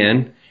sitting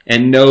in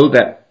and know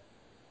that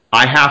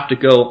I have to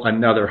go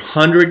another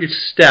 100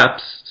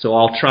 steps, so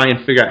I'll try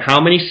and figure out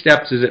how many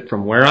steps is it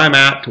from where I'm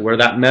at to where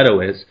that meadow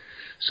is.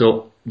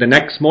 So the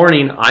next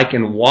morning I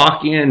can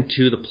walk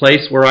into the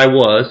place where I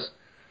was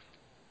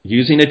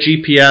using a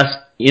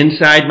GPS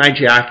inside my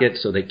jacket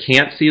so they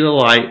can't see the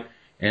light,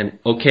 and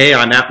okay,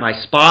 I'm at my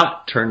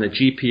spot, turn the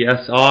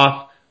GPS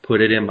off,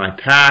 put it in my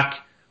pack,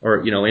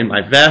 or in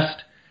my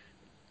vest,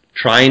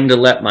 trying to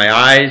let my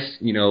eyes,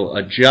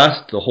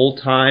 adjust the whole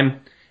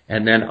time,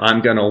 and then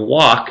I'm going to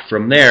walk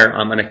from there.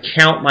 I'm going to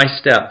count my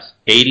steps,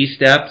 80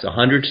 steps,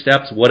 100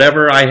 steps,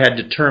 whatever I had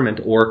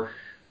determined, or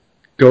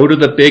go to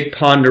the big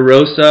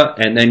ponderosa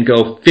and then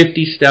go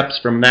 50 steps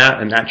from that,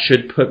 and that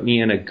should put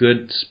me in a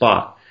good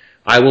spot.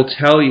 I will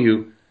tell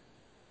you,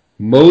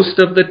 most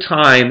of the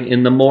time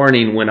in the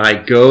morning when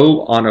I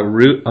go on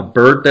a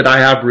bird that I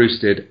have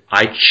roosted,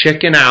 I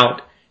chicken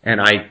out and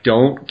I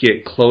don't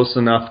get close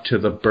enough to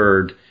the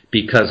bird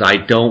because I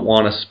don't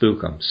want to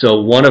spook them.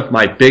 So one of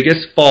my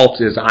biggest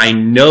faults is I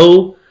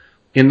know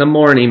in the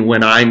morning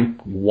when I'm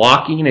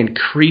walking and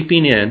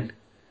creeping in,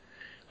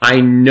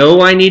 I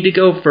know I need to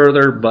go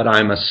further, but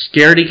I'm a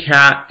scaredy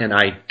cat and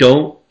I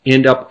don't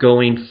end up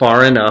going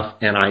far enough,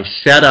 and I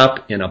set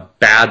up in a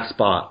bad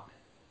spot.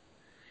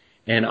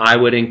 And I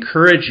would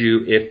encourage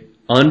you, if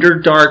under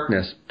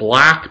darkness,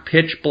 black,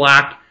 pitch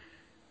black,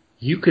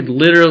 you could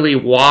literally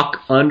walk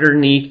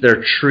underneath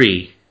their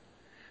tree.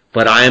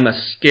 But I am a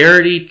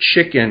scaredy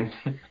chicken,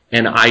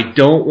 and I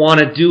don't want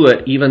to do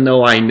it even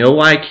though I know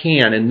I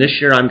can. And this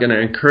year I'm going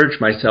to encourage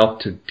myself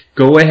to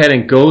go ahead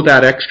and go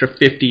that extra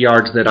 50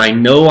 yards that I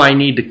know I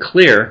need to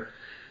clear.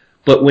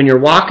 But when you're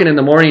walking in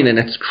the morning and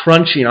it's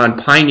crunching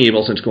on pine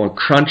needles and it's going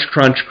crunch,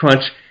 crunch,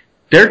 crunch,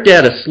 they're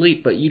dead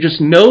asleep, but you just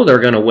know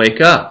they're going to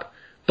wake up.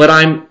 But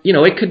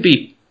it could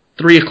be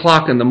 3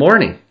 o'clock in the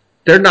morning.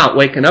 they're not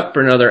waking up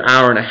for another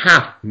hour and a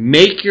half.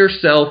 Make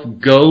yourself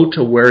go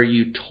to where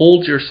you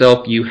told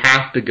yourself you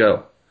have to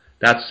go.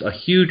 That's a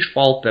huge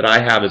fault that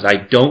I have, is I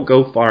don't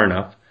go far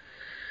enough.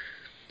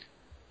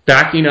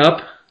 Backing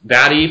up,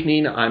 that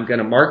evening I'm going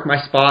to mark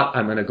my spot.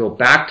 I'm going to go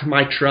back to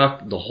my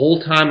truck. The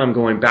whole time I'm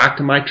going back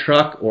to my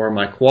truck or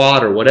my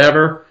quad or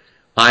whatever,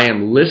 I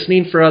am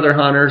listening for other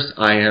hunters.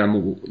 I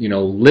am,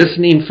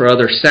 listening for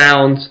other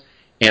sounds,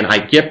 and I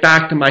get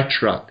back to my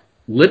truck.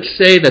 Let's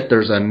say that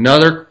there's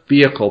another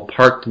vehicle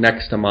parked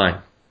next to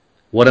mine.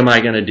 What am I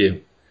going to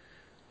do?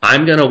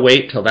 I'm going to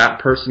wait till that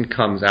person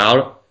comes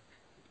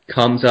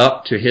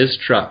up to his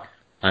truck.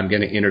 I'm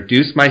going to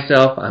introduce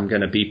myself. I'm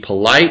going to be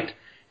polite,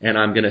 and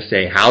I'm going to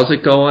say, how's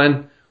it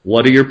going?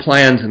 What are your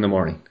plans in the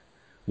morning?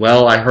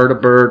 Well, I heard a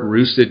bird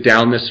roosted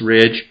down this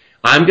ridge.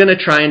 I'm going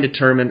to try and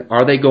determine,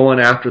 are they going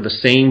after the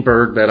same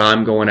bird that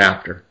I'm going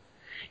after?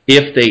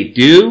 If they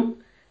do,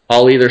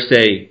 I'll either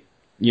say,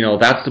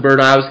 that's the bird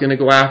I was going to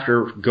go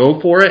after,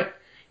 go for it.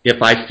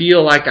 If I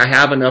feel like I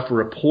have enough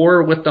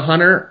rapport with the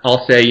hunter,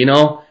 I'll say,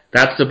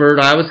 that's the bird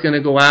I was going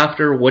to go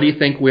after. What do you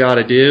think we ought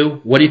to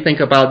do? What do you think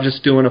about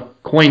just doing a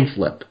coin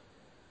flip?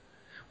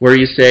 Where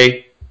you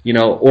say,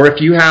 or if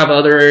you have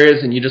other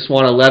areas and you just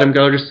want to let them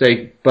go, just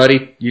say,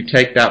 buddy, you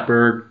take that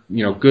bird,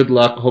 good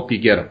luck, hope you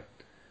get him.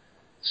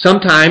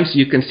 Sometimes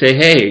you can say,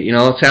 hey,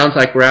 it sounds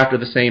like we're after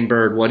the same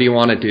bird. What do you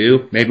want to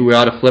do? Maybe we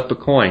ought to flip a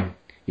coin.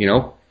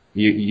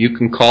 You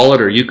can call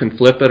it or you can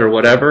flip it or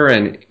whatever,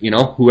 and,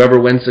 whoever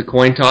wins the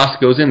coin toss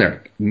goes in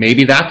there.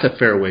 Maybe that's a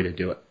fair way to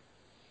do it.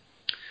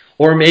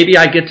 Or maybe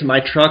I get to my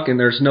truck and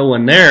there's no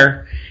one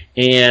there,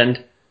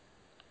 and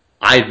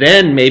I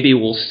then maybe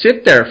will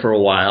sit there for a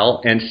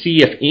while and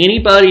see if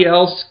anybody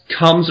else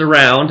comes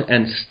around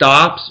and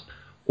stops,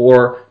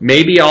 or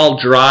maybe I'll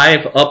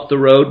drive up the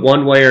road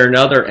one way or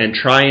another and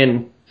try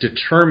and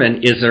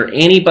determine, is there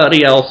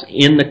anybody else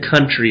in the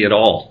country at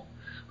all?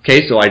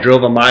 Okay, so I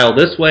drove a mile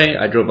this way,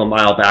 I drove a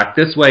mile back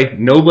this way,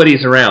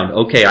 nobody's around.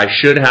 Okay, I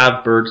should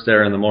have birds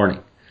there in the morning.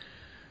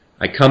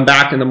 I come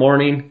back in the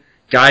morning,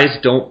 guys,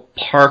 don't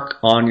park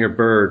on your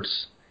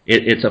birds.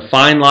 It's a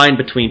fine line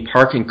between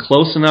parking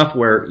close enough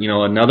where,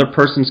 another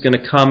person's going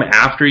to come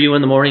after you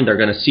in the morning, they're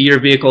going to see your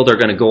vehicle, they're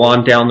going to go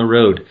on down the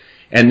road.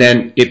 And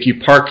then if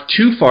you park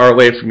too far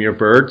away from your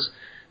birds,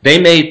 they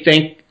may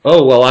think,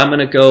 oh, well, I'm going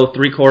to go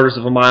 3/4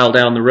 of a mile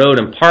down the road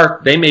and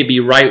park. They may be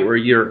right where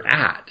you're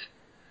at.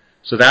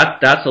 So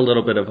that's a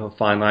little bit of a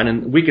fine line.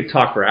 And we could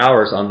talk for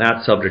hours on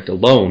that subject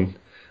alone.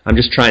 I'm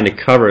just trying to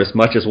cover as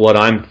much as what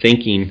I'm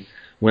thinking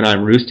when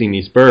I'm roosting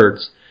these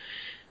birds.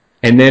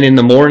 And then in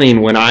the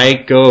morning when I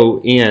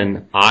go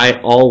in, I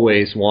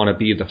always want to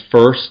be the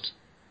first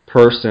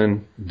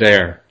person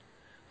there.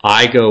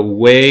 I go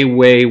way,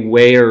 way,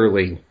 way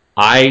early.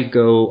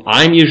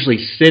 I'm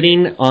usually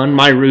sitting on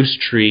my roost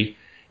tree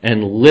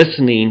and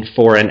listening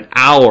for an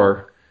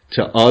hour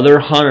to other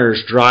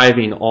hunters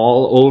driving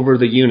all over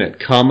the unit,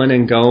 coming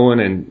and going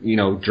and,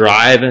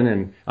 driving.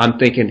 And I'm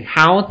thinking,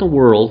 how in the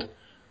world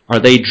are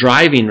they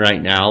driving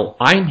right now?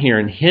 I'm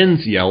hearing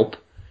hens yelp,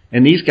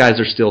 and these guys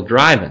are still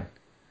driving.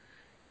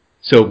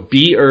 So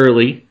be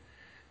early,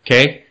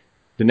 okay?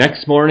 The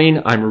next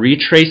morning, I'm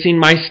retracing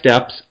my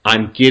steps.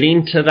 I'm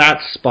getting to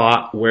that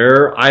spot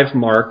where I've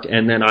marked,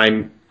 and then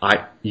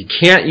you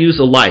can't use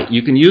a light.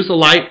 You can use a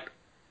light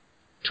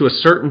to a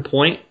certain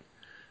point,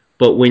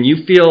 but when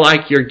you feel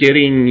like you're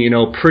getting,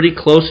 pretty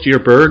close to your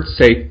birds,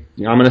 say,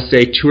 I'm going to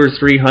say 200 or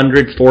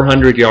 300,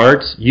 400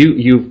 yards,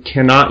 you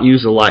cannot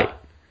use a light.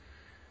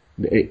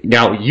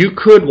 Now, you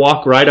could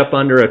walk right up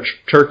under a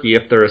turkey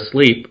if they're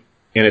asleep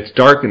and it's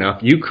dark enough.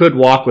 You could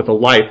walk with a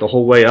light the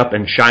whole way up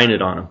and shine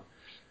it on them.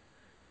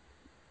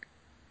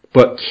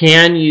 But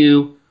can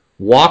you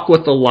walk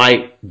with the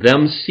light,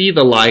 them see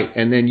the light,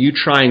 and then you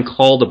try and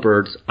call the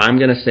birds? I'm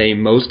going to say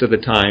most of the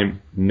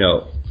time,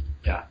 no.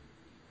 Yeah.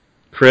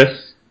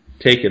 Chris,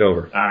 take it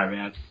over. All right,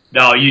 man.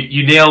 No,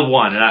 you nailed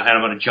one, and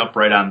I'm going to jump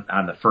right on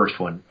the first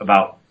one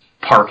about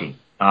parking,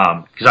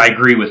 because I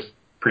agree with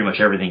pretty much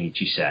everything that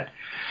you said.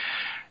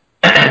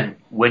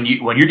 When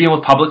you're dealing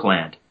with public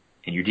land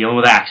and you're dealing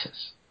with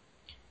access,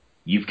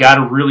 you've got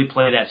to really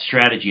play that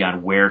strategy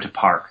on where to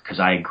park, because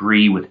I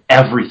agree with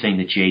everything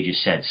that Jay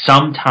just said.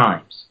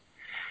 Sometimes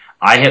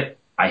I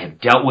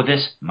have dealt with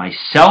this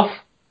myself.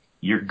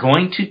 You're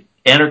going to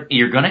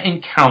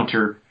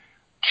encounter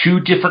two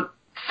different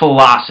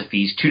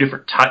philosophies, two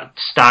different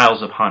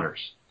styles of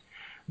hunters.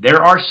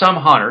 There are some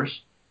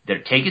hunters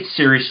that take it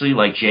seriously,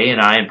 like Jay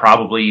and I, and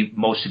probably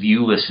most of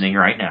you listening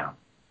right now,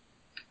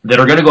 that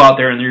are going to go out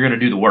there and you're going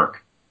to do the work.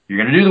 You're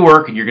going to do the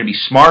work, and you're going to be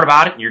smart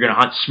about it, and you're going to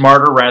hunt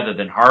smarter rather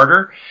than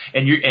harder,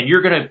 and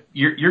you're going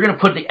to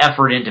put the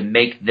effort in to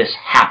make this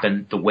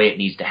happen the way it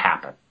needs to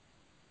happen.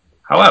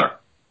 However,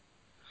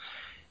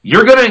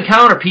 you're going to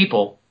encounter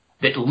people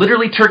that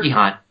literally turkey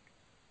hunt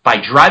by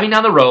driving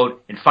down the road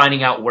and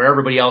finding out where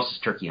everybody else is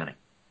turkey hunting.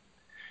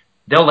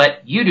 They'll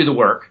let you do the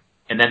work,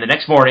 and then the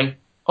next morning,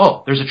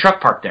 oh, there's a truck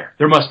parked there.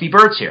 There must be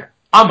birds here.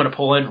 I'm going to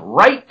pull in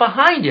right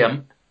behind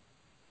him,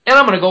 and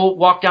I'm going to go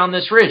walk down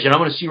this ridge, and I'm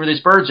going to see where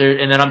these birds are,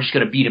 and then I'm just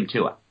going to beat him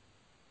to it.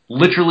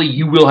 Literally,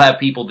 you will have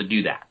people to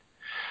do that.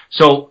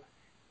 So,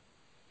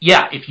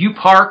 yeah, if you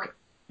park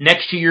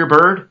next to your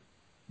bird,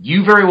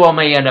 you very well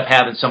may end up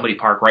having somebody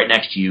park right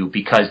next to you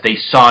because they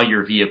saw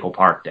your vehicle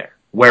parked there.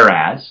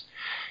 Whereas,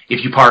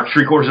 if you park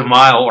 3/4 of a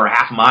mile or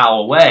half a mile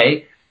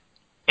away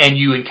and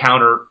you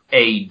encounter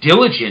a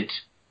diligent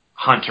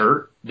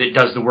hunter that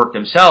does the work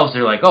themselves,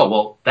 they're like, oh,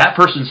 well, that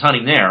person's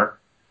hunting there.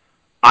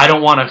 I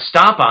don't want to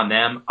stomp on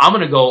them. I'm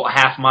going to go a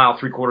half mile,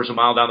 3/4 of a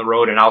mile down the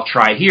road, and I'll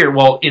try here.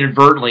 Well,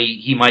 inadvertently,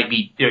 he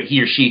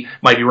or she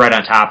might be right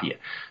on top of you.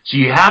 So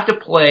you have to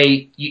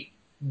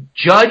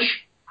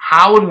judge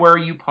how and where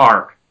you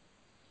park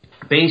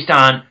based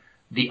on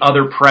the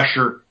other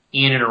pressure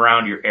in and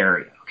around your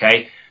area,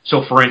 okay?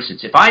 So, for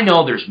instance, if I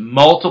know there's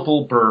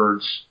multiple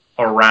birds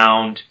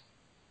around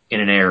in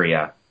an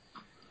area,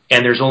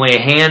 and there's only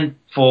a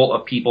handful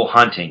of people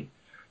hunting,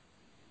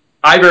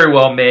 I very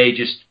well may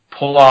just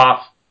pull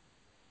off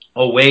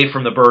away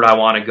from the bird I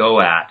want to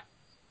go at,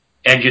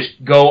 and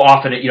just go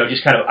off in it,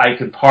 just kind of, I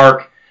can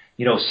park,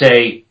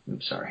 say,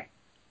 I'm sorry,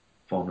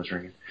 phone was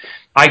ringing.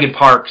 I can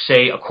park,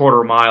 say, a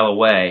 1/4 mile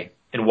away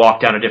and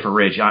walk down a different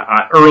ridge.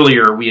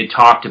 Earlier, we had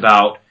talked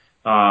about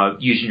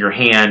using your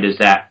hand as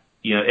that,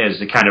 as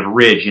the kind of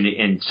ridge,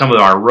 and some of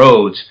our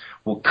roads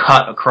will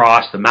cut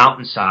across the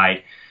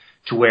mountainside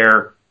to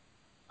where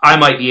I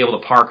might be able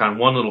to park on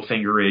one little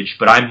finger ridge,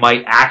 but I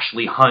might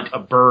actually hunt a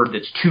bird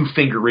that's 2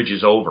 finger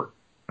ridges over.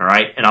 All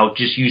right, and I'll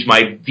just use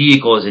my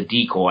vehicle as a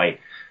decoy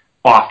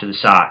off to the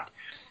side.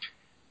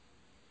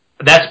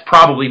 That's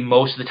probably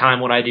most of the time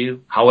what I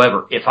do.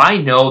 However, if I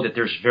know that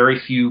there's very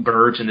few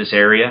birds in this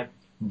area,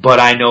 but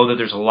I know that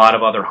there's a lot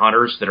of other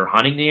hunters that are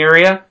hunting the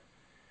area,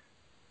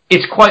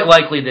 it's quite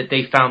likely that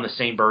they found the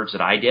same birds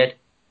that I did.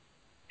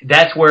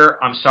 That's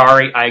where, I'm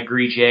sorry, I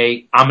agree,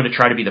 Jay, I'm going to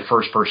try to be the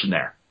first person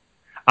there.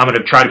 I'm going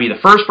to try to be the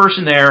first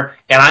person there,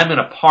 and I'm going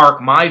to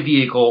park my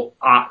vehicle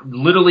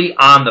literally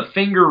on the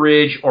finger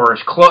ridge or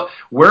as close,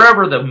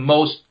 wherever the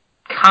most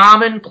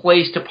common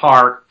place to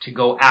park to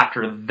go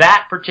after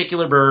that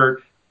particular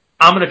bird.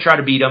 I'm going to try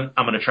to beat them.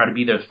 I'm going to try to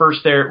be the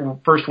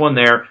first one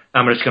there.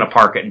 I'm just going to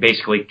park it and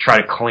basically try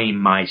to claim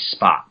my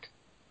spot.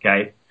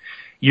 Okay,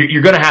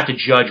 you're going to have to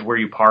judge where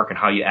you park and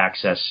how you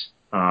access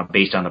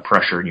based on the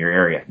pressure in your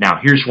area. Now,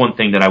 here's one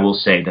thing that I will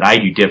say that I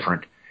do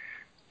different,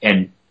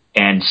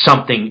 and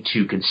something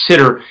to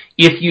consider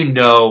if you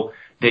know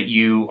that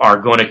you are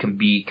going to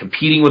be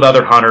competing with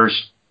other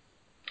hunters,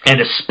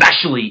 and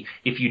especially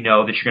if you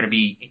know that you're going to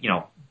be,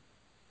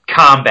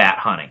 combat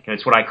hunting.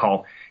 That's what I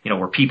call,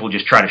 where people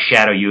just try to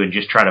shadow you and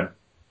just try to,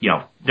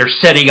 they're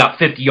setting up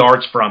 50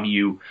 yards from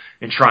you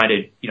and trying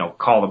to,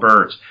 call the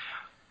birds.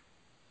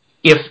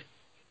 If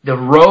the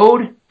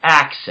road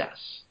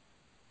access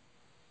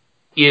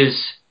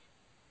is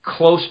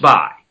close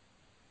by,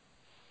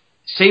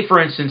 say, for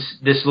instance,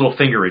 this little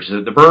finger ridge.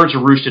 The birds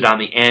are roosted on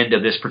the end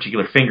of this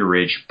particular finger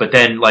ridge, but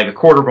then like a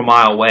 1/4 of a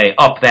mile away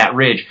up that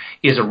ridge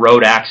is a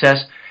road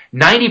access.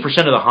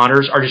 90% of the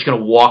hunters are just going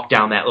to walk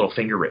down that little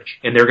finger ridge,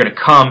 and they're going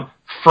to come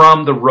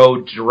from the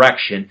road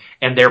direction,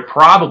 and they're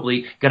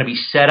probably going to be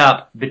set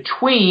up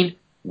between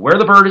where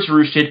the bird is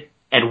roosted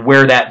and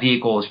where that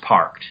vehicle is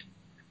parked.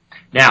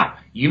 Now,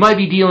 you might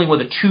be dealing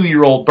with a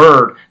 2-year-old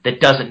bird that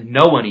doesn't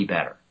know any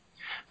better.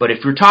 But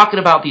if you're talking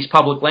about these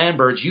public land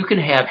birds, you can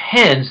have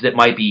hens that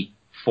might be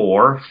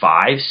 4,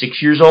 5,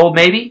 6 years old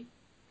maybe.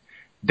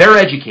 They're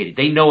educated.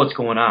 They know what's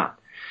going on.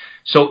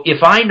 So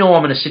if I know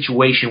I'm in a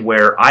situation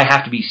where I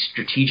have to be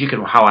strategic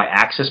in how I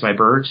access my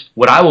birds,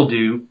 what I will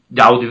do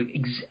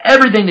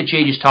everything that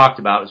Jay just talked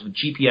about is with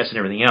GPS and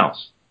everything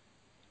else.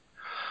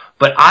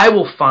 But I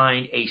will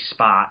find a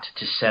spot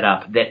to set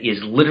up that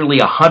is literally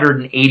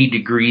 180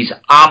 degrees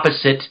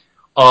opposite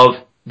of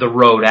the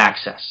road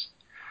access.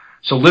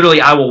 So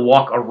literally I will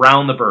walk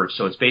around the birds.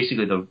 So it's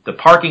basically the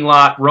parking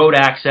lot, road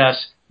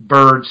access,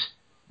 birds,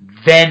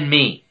 then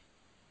me.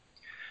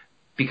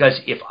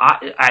 Because if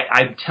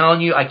I'm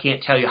telling you, I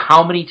can't tell you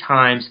how many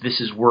times this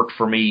has worked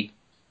for me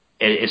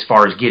as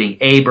far as getting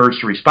A, birds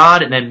to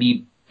respond, and then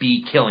me,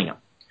 B, killing them.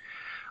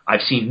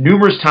 I've seen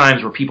numerous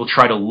times where people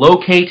try to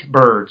locate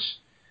birds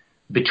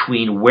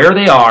between where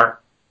they are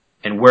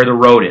and where the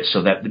road is.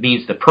 So that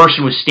means the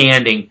person was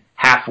standing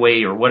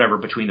halfway or whatever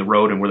between the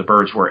road and where the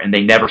birds were, and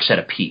they never said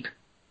a peep.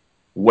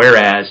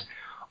 Whereas,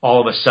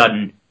 all of a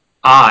sudden,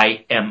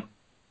 I am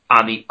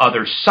on the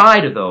other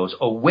side of those,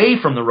 away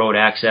from the road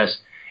access,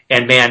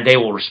 and man, they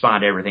will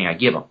respond to everything I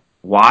give them.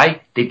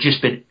 Why? They've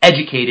just been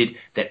educated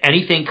that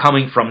anything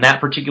coming from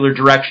that particular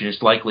direction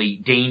is likely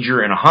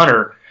danger and a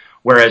hunter,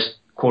 whereas,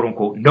 quote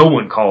unquote, no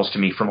one calls to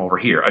me from over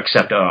here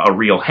except a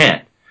real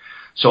hen.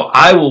 So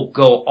I will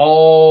go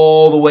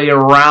all the way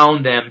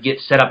around them, get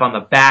set up on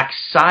the back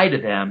side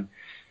of them,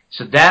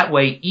 so that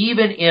way,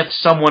 even if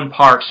someone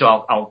parks, so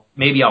I'll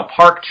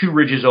park 2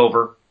 ridges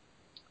over,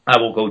 I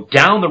will go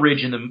down the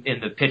ridge in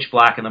the pitch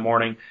black in the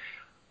morning,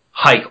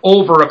 hike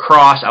over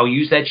across, I'll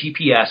use that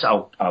GPS,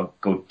 I'll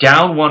go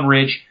down 1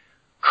 ridge,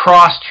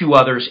 cross 2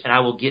 others, and I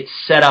will get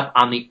set up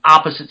on the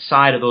opposite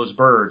side of those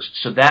birds.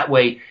 So that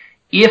way,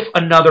 if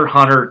another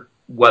hunter,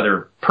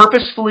 whether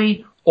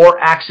purposefully or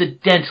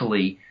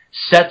accidentally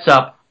sets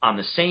up on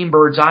the same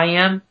birds I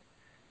am,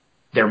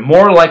 they're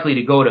more likely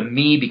to go to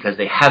me because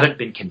they haven't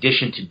been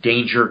conditioned to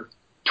danger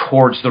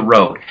towards the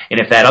road. And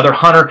if that other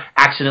hunter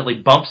accidentally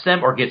bumps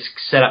them or gets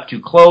set up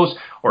too close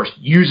or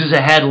uses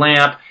a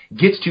headlamp,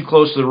 gets too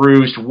close to the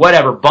roost,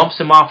 whatever, bumps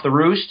them off the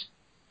roost,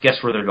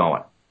 guess where they're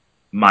going?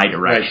 My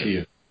direction. Right to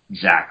you.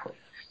 Exactly.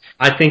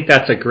 I think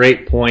that's a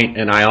great point,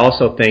 and I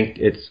also think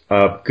it's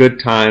a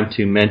good time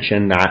to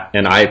mention that,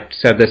 and I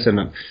said this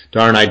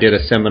I did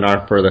a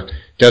seminar for the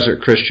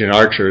Desert Christian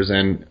Archers,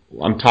 and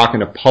I'm talking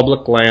to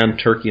public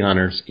land turkey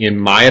hunters. In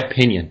my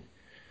opinion,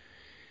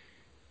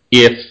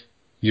 if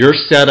you're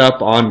set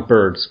up on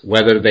birds,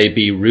 whether they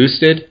be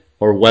roosted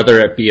or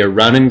whether it be a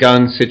run and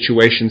gun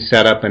situation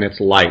set up and it's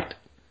light,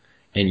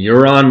 and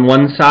you're on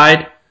one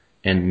side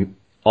and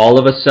all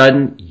of a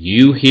sudden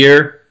you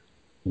hear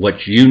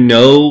what you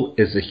know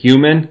is a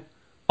human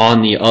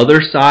on the other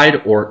side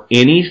or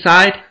any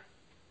side,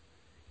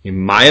 in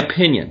my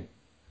opinion,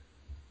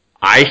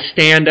 I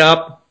stand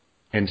up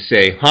and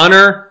say,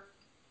 Hunter,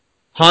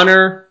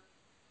 Hunter,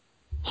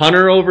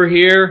 Hunter over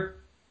here,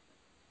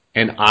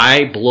 and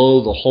I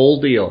blow the whole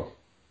deal.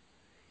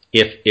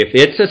 If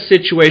it's a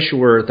situation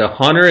where the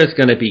hunter is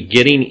going to be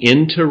getting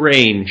into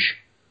range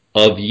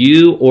of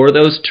you or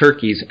those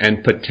turkeys,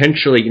 and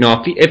potentially,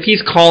 if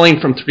he's calling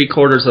from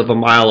 3/4 of a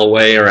mile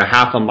away or a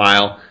half a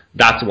mile,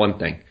 that's one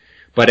thing.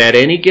 But at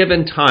any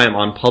given time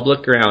on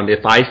public ground,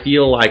 if I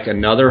feel like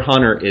another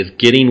hunter is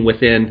getting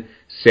within,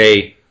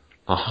 say,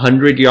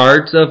 100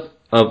 yards of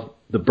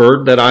the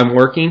bird that I'm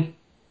working,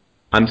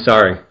 I'm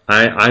sorry.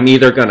 I'm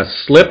either going to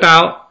slip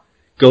out,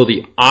 go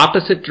the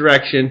opposite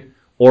direction,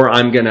 or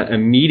I'm going to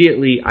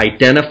immediately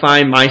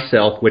identify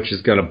myself, which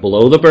is going to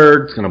blow the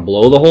bird, it's going to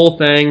blow the whole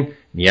thing.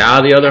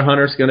 Yeah, the other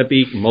hunter's going to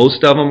be,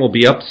 most of them will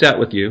be upset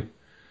with you.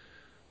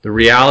 The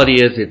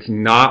reality is it's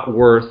not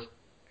worth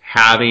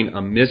having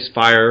a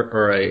misfire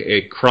or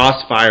a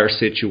crossfire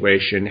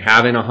situation,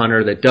 having a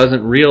hunter that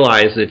doesn't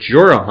realize that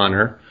you're a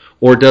hunter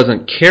or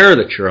doesn't care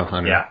that you're a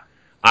hunter. Yeah.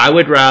 I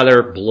would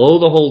rather blow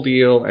the whole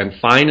deal and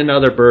find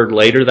another bird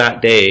later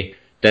that day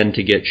than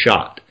to get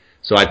shot.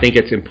 So I think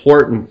it's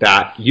important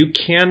that you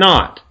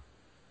cannot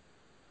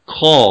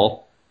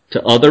call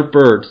to other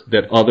birds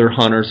that other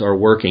hunters are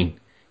working.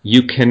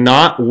 You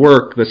cannot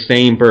work the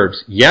same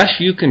birds.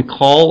 Yes, you can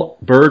call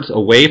birds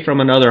away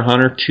from another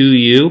hunter to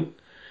you,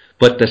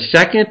 but the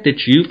second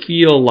that you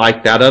feel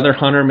like that other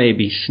hunter may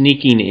be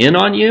sneaking in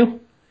on you,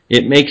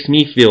 it makes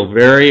me feel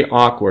very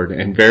awkward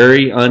and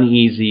very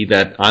uneasy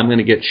that I'm going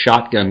to get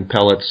shotgun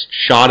pellets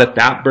shot at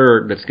that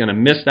bird that's going to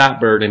miss that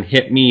bird and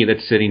hit me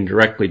that's sitting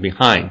directly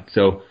behind.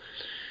 So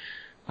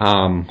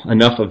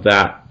enough of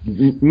that.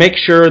 Make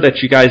sure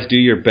that you guys do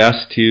your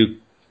best to,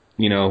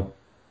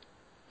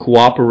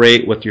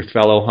 cooperate with your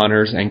fellow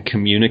hunters and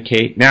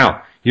communicate.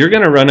 Now, you're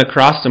going to run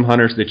across some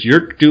hunters that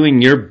you're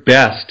doing your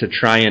best to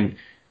try and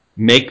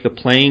make the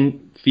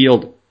playing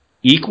field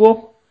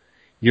equal.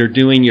 You're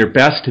doing your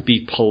best to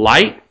be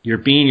polite. You're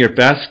being your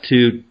best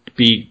to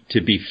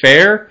be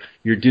fair.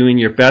 You're doing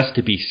your best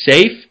to be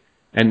safe,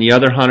 and the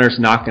other hunter's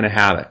not going to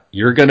have it.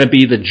 You're going to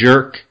be the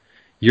jerk.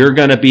 You're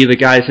going to be the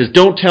guy that says,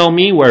 don't tell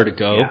me where to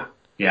go.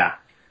 Yeah.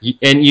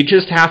 And you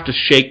just have to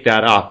shake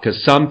that off,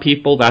 because some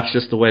people, that's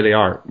just the way they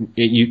are.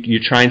 You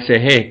try and say,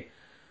 hey,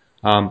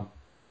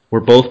 we're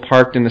both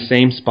parked in the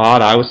same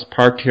spot. I was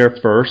parked here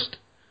first.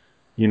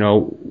 Where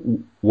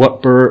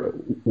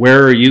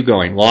are you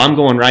going? Well, I'm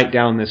going right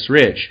down this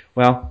ridge.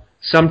 Well,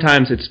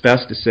 sometimes it's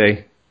best to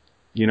say,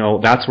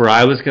 that's where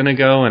I was going to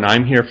go, and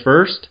I'm here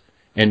first.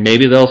 And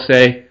maybe they'll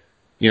say,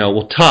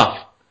 well, tough.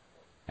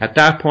 At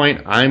that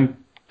point, I'm,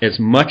 as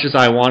much as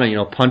I want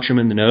to, punch them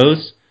in the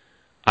nose,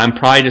 I'm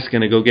probably just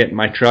going to go get in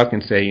my truck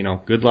and say,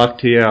 good luck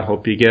to you. I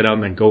hope you get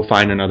them, and go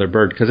find another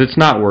bird, because it's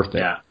not worth it.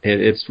 Yeah.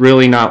 It's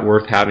really not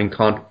worth having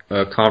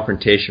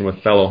confrontation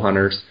with fellow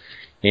hunters.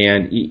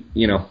 And,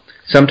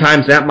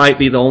 sometimes that might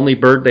be the only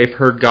bird they've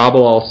heard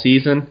gobble all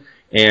season,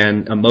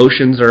 and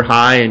emotions are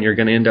high, and you're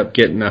going to end up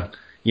getting a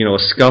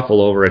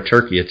scuffle over a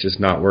turkey. It's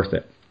just not worth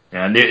it.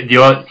 And I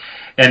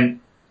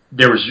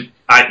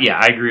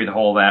agree with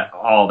all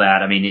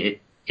that. I mean,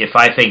 if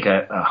I think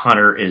a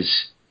hunter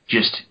is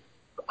just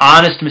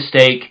honest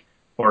mistake,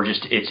 or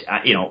just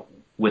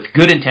with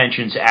good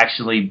intentions,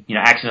 actually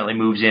accidentally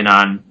moves in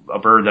on a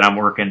bird that I'm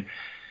working,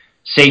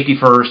 safety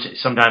first.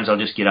 Sometimes I'll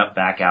just get up,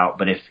 back out.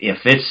 But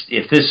if this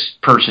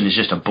person is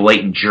just a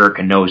blatant jerk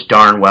and knows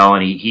darn well,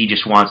 and he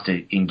just wants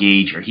to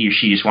engage, or he or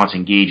she just wants to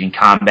engage in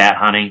combat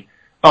hunting,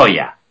 oh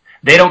yeah,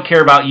 they don't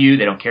care about you.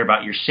 They don't care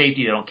about your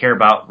safety. They don't care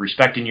about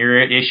respecting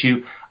your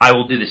issue. I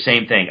will do the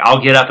same thing.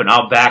 I'll get up and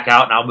I'll back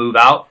out and I'll move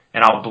out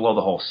and I'll blow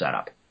the whole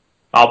setup.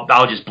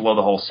 I'll just blow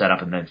the whole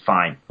setup, and then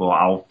fine. Well,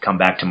 I'll come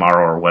back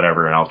tomorrow or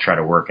whatever, and I'll try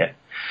to work it.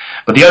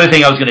 But the other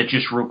thing I was going to,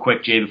 just real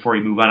quick, Jay, before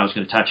we move on, I was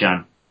going to touch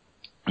on,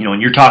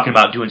 when you're talking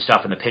about doing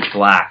stuff in the pitch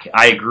black,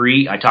 I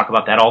agree. I talk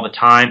about that all the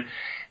time.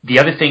 The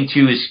other thing,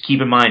 too, is keep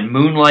in mind,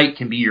 moonlight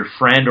can be your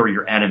friend or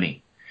your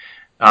enemy.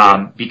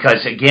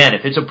 Because again,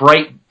 if it's a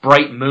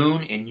bright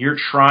moon and you're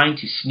trying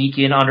to sneak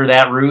in under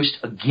that roost,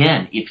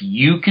 again, if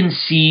you can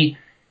see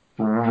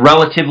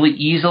relatively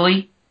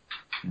easily,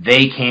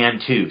 they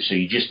can too. So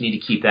you just need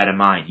to keep that in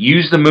mind.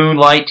 Use the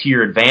moonlight to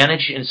your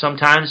advantage in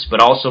sometimes,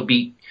 but also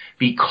be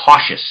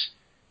cautious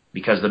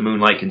because the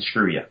moonlight can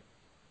screw you.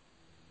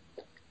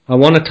 I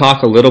want to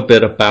talk a little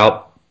bit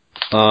about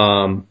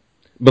in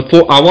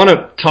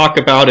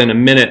a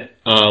minute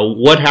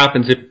what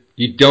happens if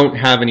you don't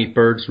have any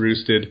birds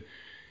roosted.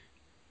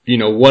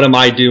 What am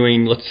I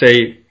doing? Let's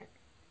say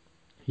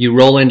you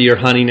roll into your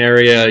hunting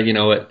area,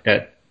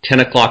 at 10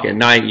 o'clock at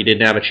night, you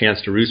didn't have a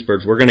chance to roost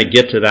birds. We're going to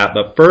get to that.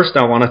 But first,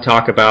 I want to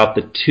talk about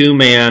the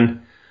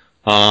two-man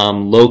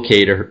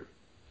locator.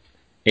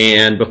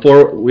 And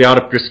we ought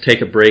to just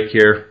take a break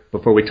here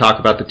before we talk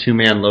about the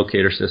two-man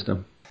locator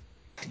system.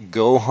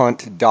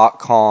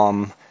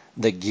 GoHunt.com,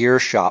 the gear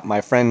shop.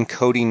 My friend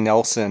Cody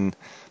Nelson,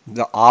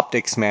 the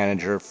optics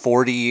manager,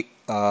 20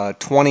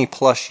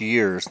 plus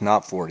years,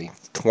 not 40,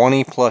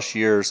 20 plus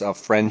years of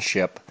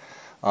friendship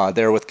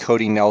there with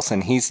Cody Nelson.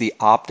 He's the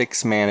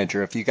optics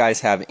manager. If you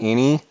guys have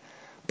any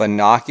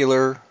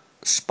binocular,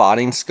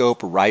 spotting scope,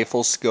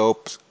 rifle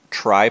scopes,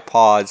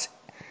 tripods,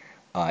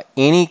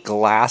 any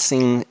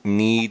glassing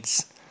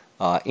needs,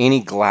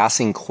 any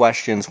glassing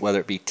questions, whether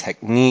it be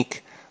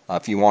technique,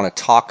 if you want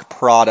to talk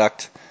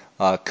product,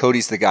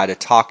 Cody's the guy to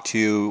talk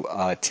to.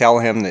 Tell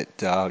him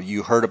that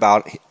you heard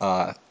about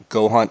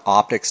Go Hunt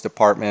Optics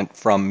Department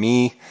from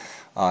me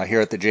here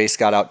at the J.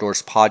 Scott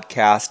Outdoors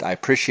podcast. I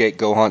appreciate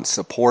Go Hunt's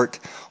support.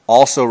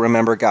 Also,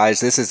 remember,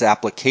 guys, this is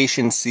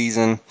application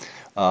season.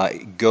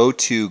 Go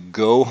to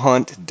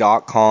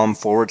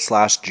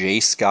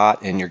gohunt.com/JScott,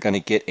 and you're going to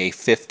get a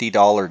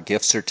 $50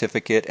 gift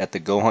certificate at the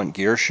Go Hunt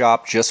Gear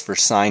Shop just for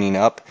signing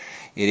up.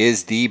 It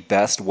is the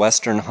best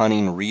Western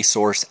hunting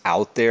resource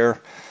out there.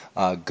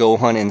 Go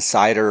Hunt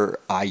Insider,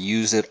 I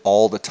use it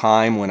all the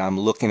time when I'm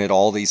looking at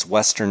all these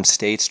Western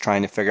states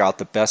trying to figure out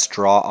the best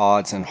draw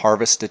odds and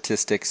harvest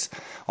statistics.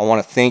 I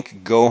want to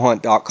thank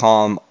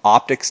GoHunt.com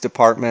Optics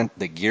Department,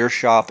 the Gear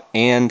Shop,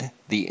 and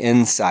the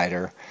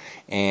Insider.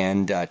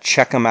 And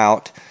check them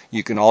out.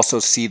 You can also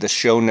see the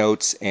show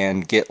notes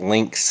and get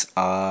links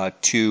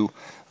to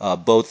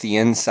both the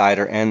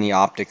Insider and the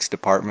Optics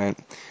Department.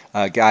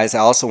 Guys, I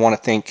also want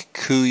to thank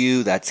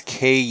KUIU, that's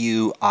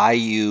KUIU.com,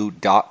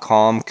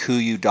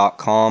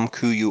 KUIU.com,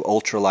 KUIU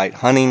Ultralight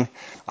Hunting.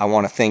 I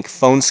want to thank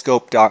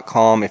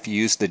Phoneskope.com. If you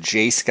use the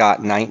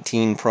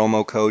JScott19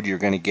 promo code, you're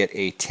going to get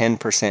a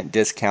 10%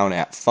 discount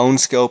at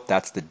Phoneskope.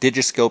 That's the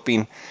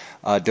digiscoping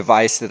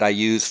device that I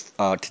use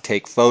to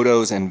take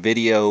photos and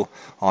video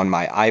on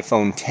my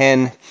iPhone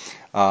 10.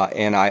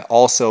 And I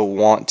also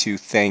want to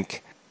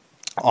thank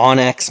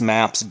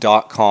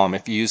OnXMaps.com.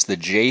 If you use the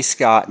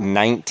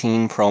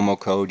JScott19 promo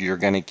code, you're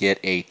going to get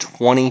a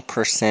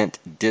 20%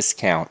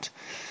 discount.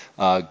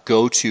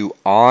 Go to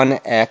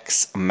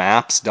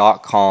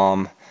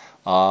OnXMaps.com.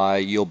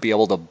 You'll be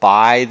able to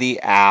buy the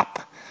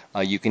app.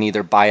 You can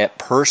either buy it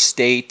per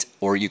state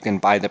or you can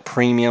buy the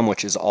premium,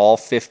 which is all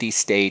 50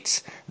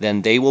 states.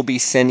 Then they will be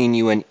sending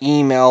you an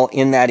email.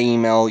 In that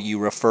email, you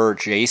refer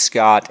J.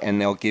 Scott, and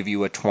they'll give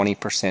you a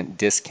 20%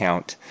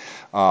 discount.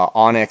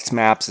 OnX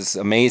Maps is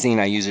amazing.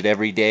 I use it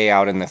every day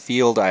out in the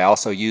field. I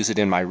also use it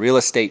in my real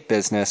estate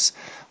business.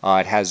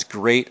 It has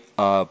great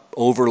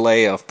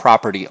overlay of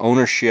property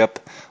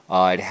ownership.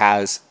 It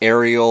has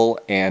aerial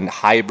and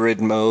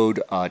hybrid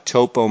mode,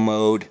 topo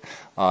mode.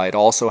 It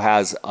also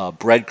has a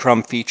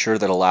breadcrumb feature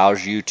that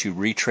allows you to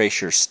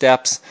retrace your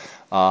steps.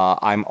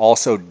 I'm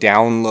also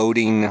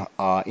downloading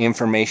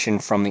information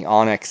from the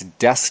OnX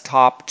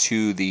desktop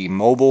to the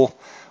mobile.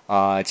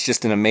 It's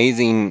just an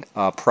amazing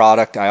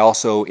product. I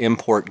also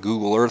import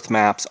Google Earth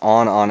Maps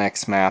on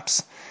OnX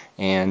Maps,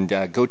 and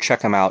go check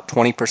them out.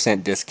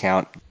 20%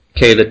 discount.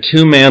 Okay, the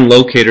two-man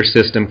locator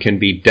system can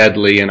be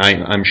deadly, and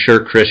I'm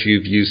sure, Chris,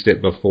 you've used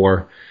it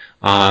before.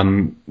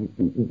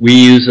 We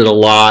use it a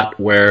lot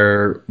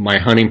where my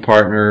hunting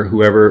partner,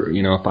 whoever,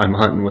 if I'm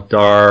hunting with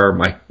Dar, or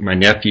my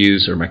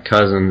nephews or my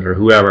cousins or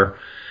whoever,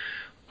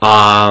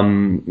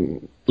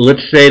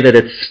 let's say that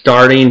it's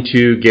starting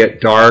to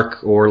get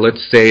dark, or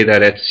let's say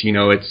that it's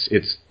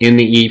in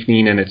the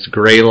evening and it's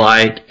gray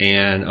light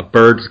and a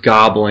bird's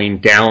gobbling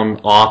down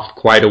off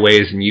quite a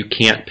ways and you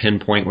can't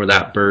pinpoint where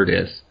that bird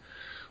is.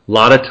 A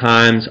lot of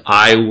times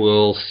I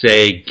will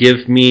say,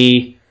 give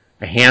me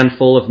a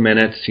handful of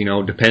minutes,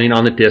 depending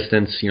on the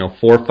distance, 4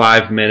 or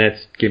 5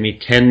 minutes, give me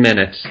 10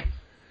 minutes,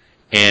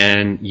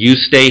 and you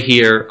stay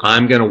here.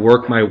 I'm going to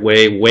work my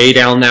way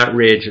down that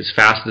ridge as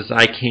fast as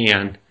I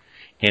can,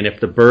 and if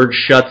the bird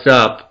shuts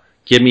up,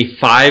 give me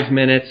 5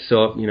 minutes,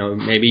 so,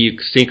 maybe you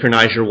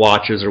synchronize your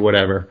watches or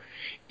whatever,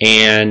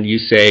 and you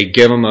say,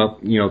 give them a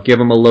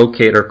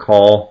locator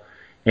call.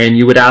 And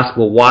you would ask,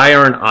 well, why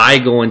aren't I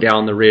going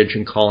down the ridge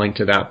and calling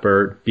to that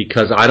bird?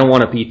 Because I don't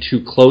want to be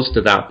too close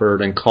to that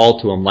bird and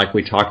call to him like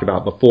we talked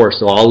about before.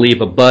 So I'll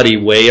leave a buddy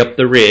way up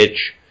the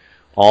ridge.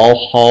 I'll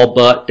haul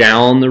butt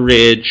down the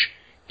ridge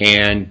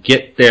and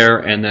get there,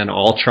 and then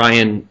I'll try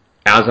and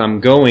as I'm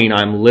going,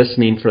 I'm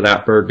listening for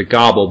that bird to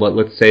gobble, but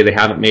let's say they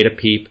haven't made a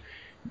peep.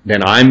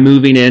 Then I'm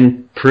moving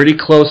in pretty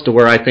close to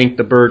where I think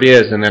the bird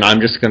is, and then I'm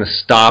just going to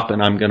stop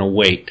and I'm going to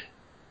wait.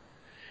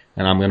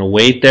 And I'm going to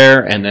wait there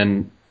and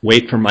then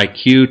wait for my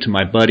cue to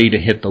my buddy to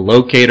hit the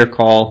locator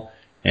call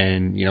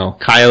and,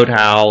 coyote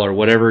howl or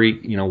whatever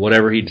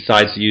he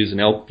decides to use, an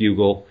elk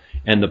bugle,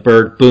 and the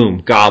bird,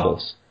 boom,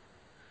 gobbles.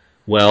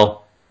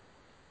 Well,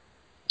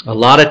 a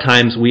lot of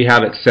times we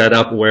have it set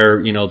up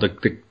where,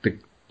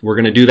 we're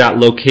going to do that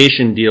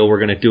location deal. We're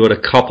going to do it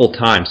a couple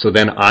times. So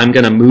then I'm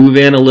going to move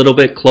in a little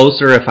bit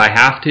closer if I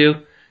have to.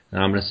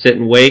 And I'm going to sit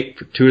and wait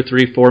for 2 or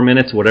 3, 4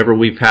 minutes, whatever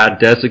we've had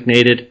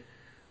designated.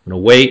 I'm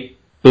going to wait.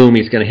 Boom,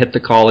 he's going to hit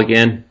the call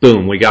again.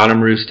 Boom, we got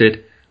him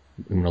roosted.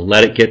 I'm going to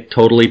let it get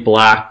totally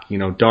black,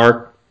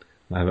 dark.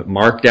 I have it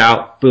marked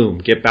out. Boom,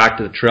 get back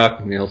to the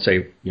truck. And he'll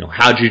say,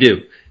 how'd you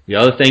do? The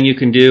other thing you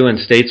can do in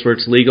states where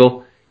it's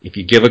legal, if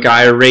you give a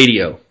guy a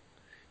radio,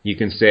 you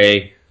can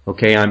say,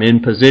 okay, I'm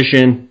in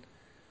position.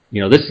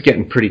 This is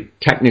getting pretty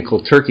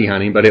technical turkey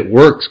hunting, but it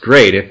works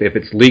great. If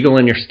it's legal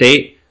in your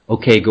state,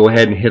 okay, go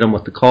ahead and hit them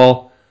with the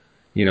call.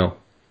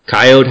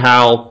 Coyote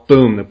howl,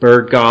 boom, the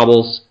bird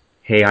gobbles.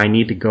 Hey, I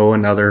need to go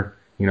another,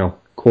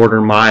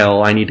 quarter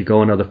mile. I need to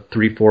go another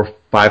 300, 400,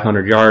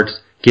 500 yards.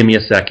 Give me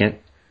a second.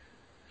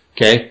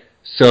 Okay,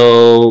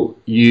 so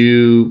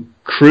you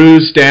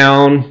cruise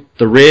down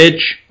the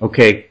ridge.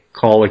 Okay,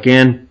 call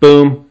again.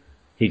 Boom,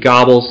 he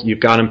gobbles. You've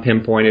got him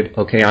pinpointed.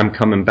 Okay, I'm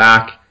coming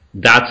back.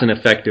 That's an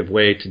effective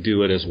way to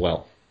do it as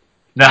well.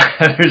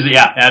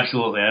 Yeah,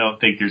 absolutely. I don't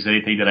think there's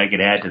anything that I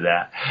could add to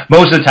that.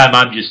 Most of the time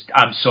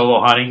I'm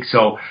solo hunting,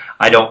 so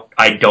I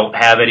don't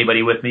have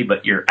anybody with me,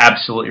 but you're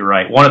absolutely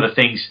right. One of the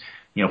things,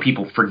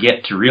 people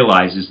forget to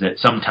realize is that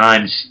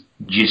sometimes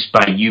just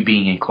by you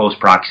being in close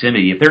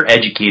proximity, if they're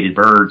educated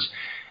birds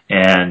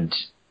and,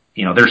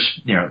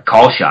 they're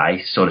call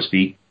shy, so to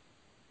speak,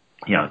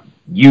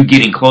 you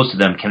getting close to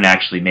them can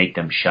actually make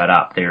them shut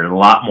up. They're a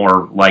lot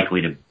more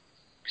likely to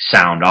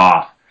sound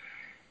off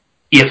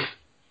if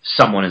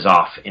someone is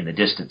off in the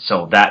distance.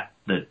 So that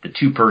the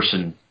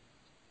 2-person,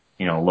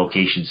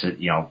 locations that,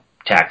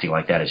 tactic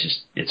like that is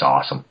just, it's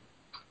awesome.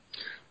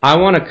 I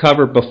want to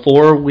cover,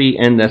 before we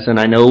end this, and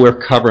I know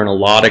we're covering a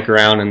lot of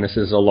ground and this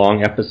is a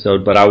long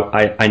episode, but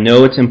I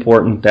know it's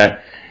important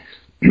that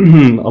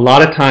a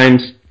lot of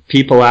times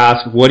people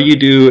ask, what do you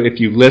do if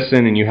you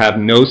listen and you have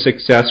no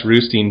success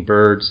roosting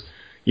birds?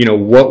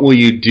 What will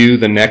you do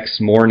the next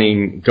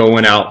morning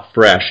going out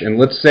fresh? And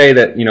let's say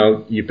that,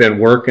 you've been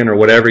working or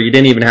whatever, you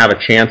didn't even have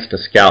a chance to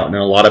scout, and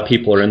a lot of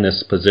people are in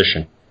this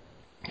position.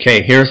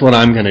 Okay, here's what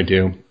I'm going to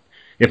do.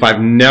 If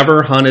I've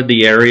never hunted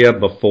the area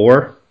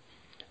before,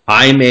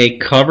 I may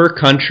cover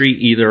country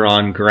either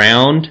on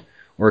ground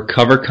or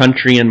cover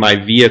country in my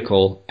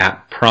vehicle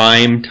at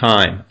prime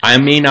time. I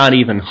may not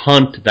even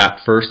hunt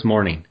that first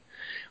morning.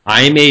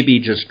 I may be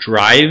just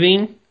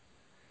driving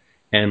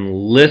and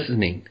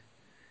listening.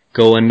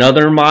 Go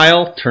another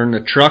mile, turn the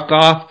truck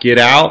off, get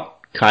out,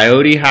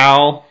 coyote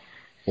howl,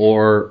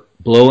 or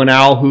blow an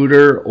owl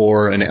hooter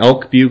or an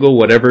elk bugle,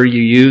 whatever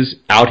you use.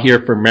 Out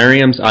here for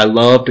Merriam's, I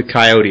love the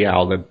coyote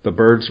owl. The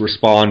birds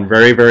respond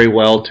very, very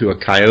well to a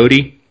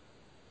coyote.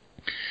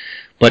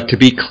 But to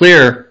be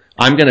clear,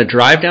 I'm going to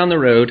drive down the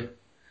road.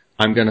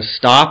 I'm going to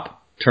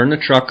stop, turn the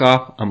truck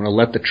off. I'm going to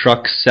let the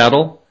truck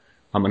settle.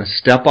 I'm going to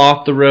step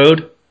off the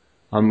road.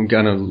 I'm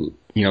going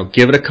to,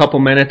 give it a couple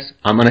minutes.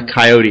 I'm going to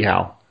coyote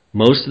howl.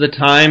 Most of the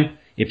time,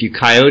 if you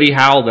coyote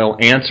howl, they'll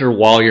answer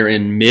while you're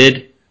in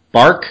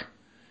mid-bark,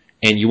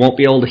 and you won't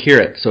be able to hear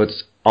it. So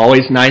it's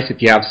always nice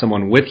if you have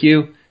someone with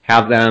you,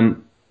 have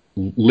them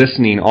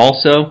listening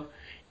also.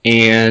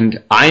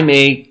 And I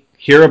may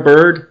hear a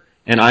bird,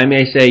 and I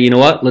may say, you know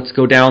what, let's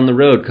go down the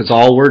road, because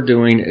all we're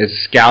doing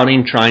is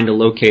scouting, trying to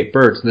locate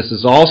birds. This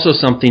is also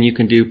something you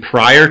can do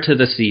prior to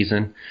the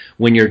season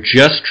when you're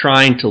just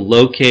trying to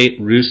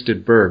locate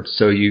roosted birds.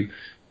 So you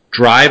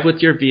drive with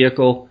your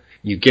vehicle,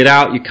 you get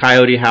out, you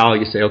coyote howl,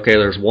 you say, okay,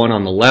 there's one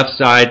on the left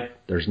side,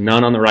 there's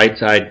none on the right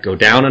side, go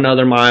down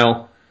another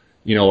mile,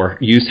 or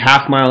use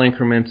half-mile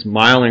increments,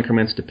 mile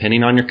increments,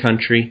 depending on your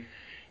country,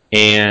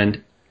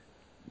 and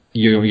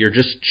you're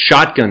just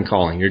shotgun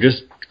calling. You're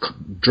just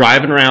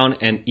driving around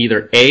and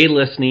either A,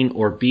 listening,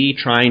 or B,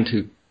 trying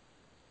to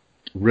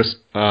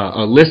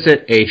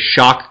elicit a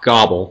shock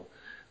gobble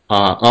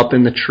up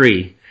in the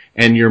tree,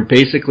 and you're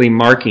basically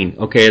marking,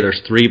 okay,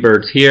 there's 3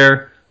 birds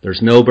here,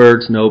 there's no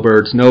birds, no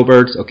birds, no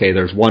birds. Okay,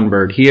 there's 1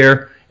 bird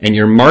here. And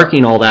you're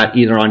marking all that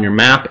either on your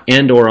map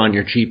and or on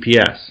your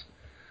GPS.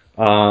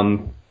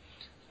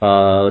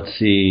 Let's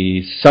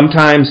see.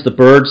 Sometimes the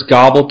birds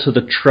gobble to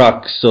the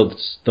truck. So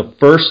the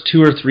first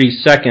 2 or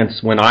 3 seconds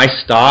when I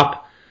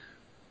stop,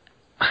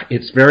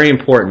 it's very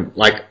important.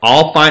 Like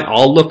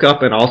I'll look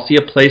up and I'll see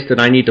a place that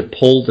I need to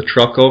pull the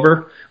truck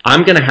over.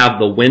 I'm going to have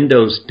the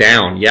windows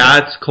down. Yeah,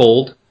 it's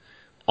cold.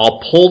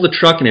 I'll pull the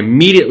truck and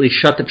immediately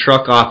shut the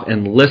truck off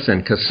and listen,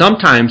 because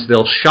sometimes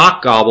they'll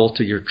shock gobble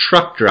to your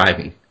truck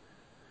driving.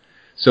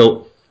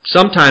 So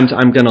sometimes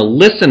I'm going to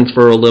listen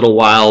for a little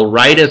while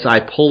right as I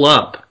pull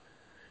up.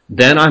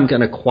 Then I'm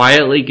going to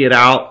quietly get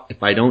out.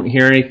 If I don't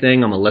hear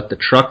anything, I'm going to let the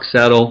truck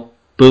settle.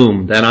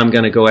 Boom. Then I'm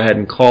going to go ahead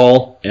and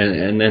call,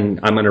 and then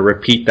I'm going to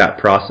repeat that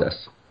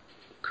process.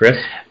 Chris?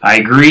 I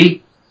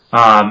agree.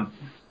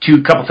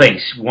 Couple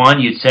things.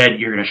 One, you said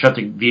you're going to shut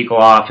the vehicle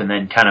off and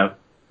then kind of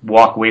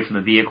walk away from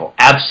the vehicle.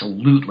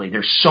 Absolutely.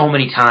 There's so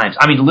many times.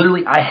 I mean,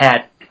 literally,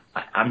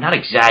 I'm not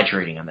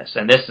exaggerating on this,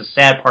 and this is the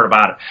sad part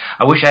about it.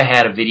 I wish I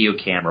had a video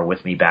camera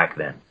with me back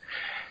then.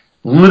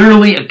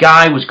 Literally, a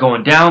guy was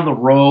going down the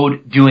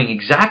road doing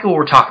exactly what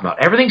we're talking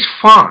about. Everything's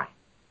fine,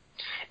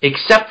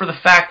 except for the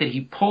fact that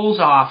he pulls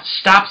off,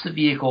 stops the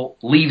vehicle,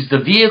 leaves the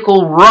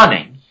vehicle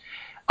running,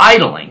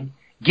 idling,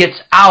 gets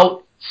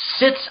out,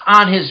 sits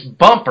on his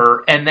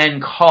bumper, and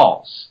then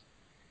calls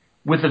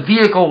with the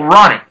vehicle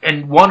running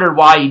and wondered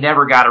why he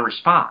never got a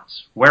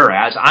response.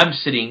 Whereas I'm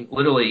sitting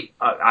literally,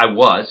 I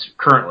was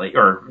currently,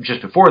 or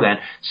just before then,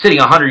 sitting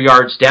 100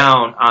 yards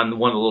down on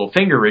one of the little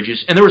finger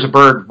ridges, and there was a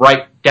bird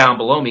right down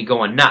below me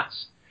going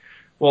nuts.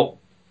 Well,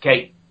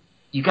 okay,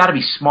 you got to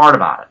be smart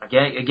about it.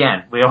 Okay,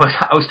 again,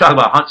 I always talk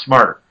about hunt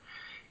smarter.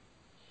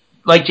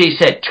 Like Jay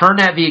said, turn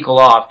that vehicle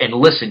off and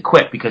listen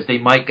quick because they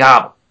might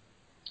gobble.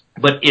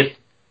 But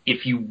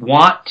if you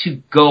want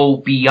to go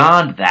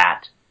beyond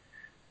that,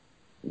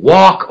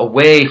 walk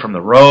away from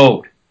the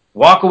road.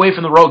 Walk away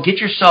from the road. Get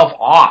yourself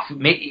off.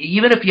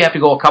 Even if you have to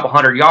go a couple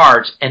 100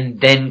 yards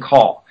and then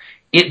call.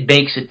 It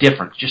makes a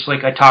difference. Just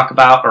like I talk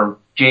about, or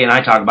Jay and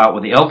I talk about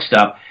with the elk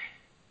stuff.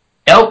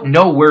 Elk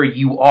know where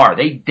you are.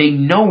 They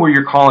know where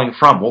you're calling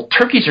from. Well,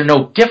 turkeys are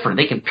no different.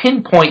 They can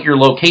pinpoint your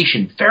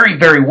location very,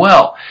 very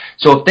well.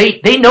 So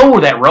if they know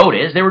where that road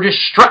is, they were just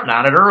strutting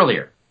on it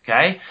earlier.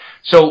 Okay?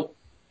 So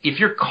if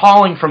you're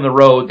calling from the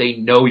road, they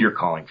know you're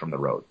calling from the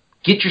road.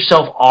 Get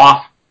yourself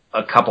off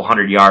a couple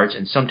 100 yards,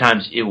 and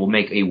sometimes it will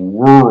make a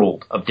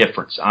world of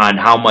difference on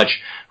how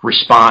much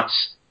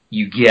response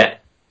you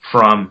get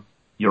from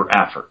your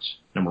efforts,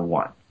 number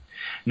one.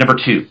 Number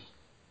two,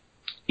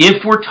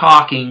 if we're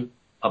talking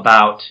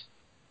about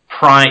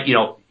prime,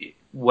 kind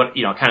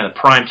of the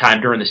prime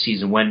time during the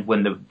season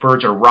when the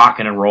birds are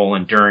rocking and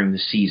rolling during the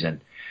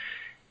season,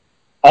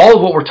 all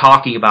of what we're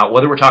talking about,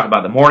 whether we're talking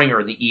about the morning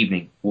or the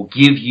evening, will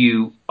give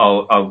you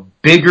a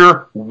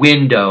bigger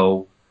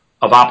window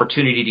of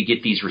opportunity to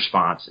get these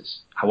responses.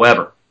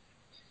 However,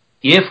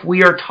 if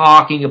we are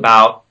talking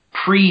about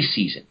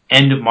preseason,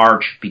 end of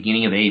March,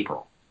 beginning of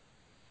April,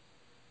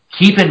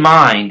 keep in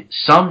mind,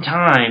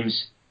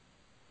 sometimes,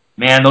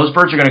 man, those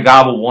birds are going to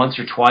gobble once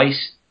or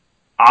twice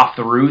off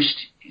the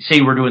roost. Say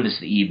we're doing this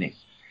in the evening.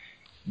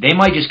 They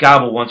might just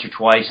gobble once or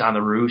twice on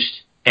the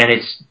roost, and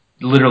it's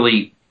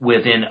literally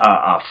within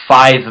a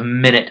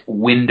 5-minute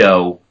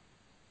window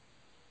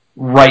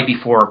right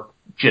before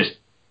just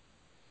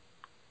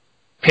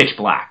pitch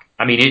black.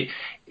 I mean,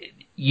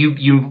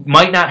 you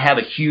might not have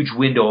a huge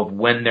window of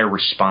when they're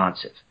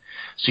responsive.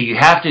 So you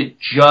have to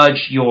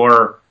judge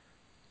your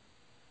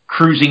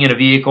cruising in a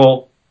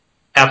vehicle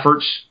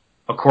efforts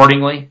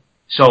accordingly.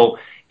 So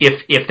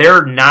if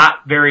they're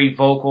not very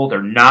vocal,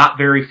 they're not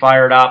very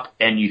fired up,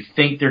 and you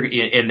think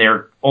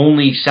they're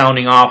only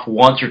sounding off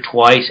once or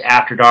twice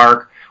after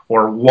dark,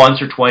 or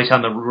once or twice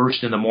on the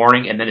roost in the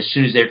morning, and then as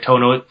soon as their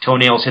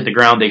toenails hit the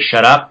ground, they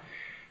shut up,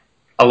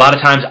 a lot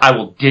of times I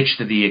will ditch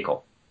the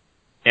vehicle.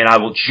 And I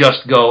will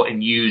just go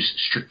and use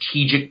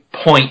strategic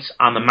points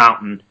on the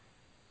mountain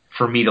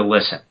for me to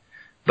listen.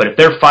 But if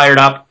they're fired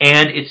up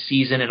and it's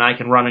season and I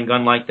can run and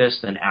gun like this,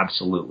 then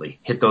absolutely.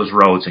 Hit those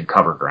roads and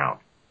cover ground.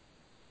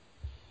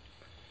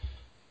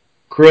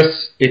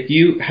 Chris, if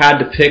you had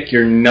to pick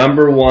your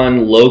number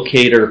one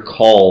locator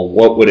call,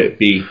 what would it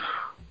be?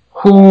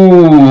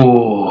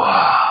 Ooh.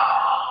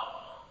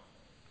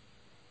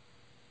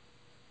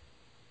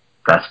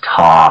 That's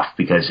tough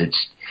because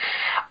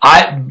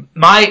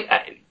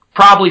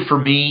probably for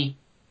me,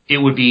 it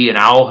would be an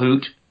owl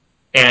hoot.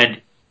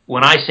 And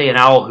when I say an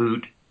owl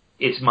hoot,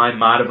 it's my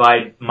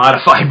modified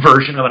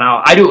version of an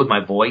owl. I do it with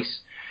my voice.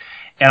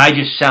 And I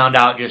just sound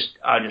out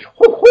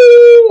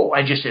whoo-hoo,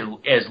 I just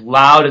as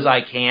loud as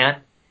I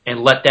can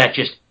and let that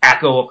just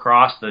echo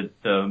across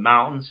the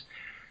mountains.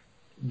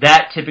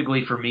 That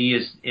typically for me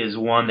is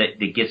one that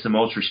gets the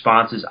most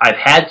responses. I've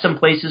had some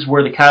places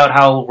where the coyote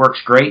howl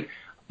works great,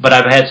 but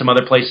I've had some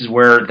other places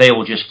where they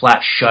will just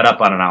flat shut up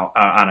on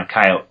a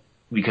coyote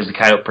because the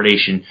coyote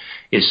predation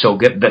is so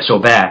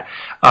bad.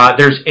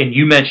 And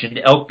you mentioned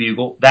elk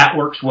bugle. That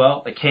works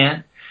well. It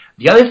can.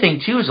 The other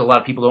thing, too, is a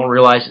lot of people don't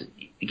realize,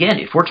 again,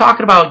 if we're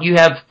talking about you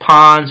have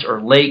ponds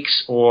or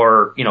lakes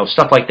or,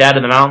 stuff like that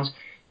in the mountains,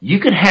 you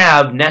can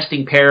have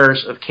nesting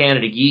pairs of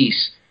Canada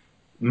geese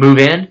move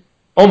in.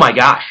 Oh, my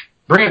gosh.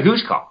 Bring a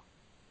goose call.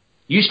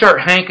 You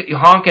start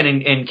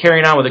honking and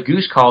carrying on with a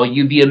goose call,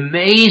 you'd be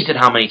amazed at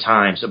how many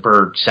times a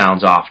bird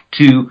sounds off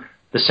to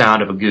the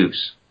sound of a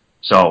goose.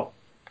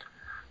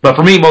 But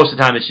for me, most of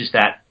the time, it's just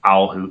that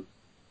owl hoot.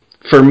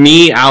 For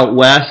me, out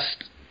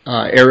west,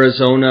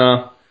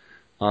 Arizona,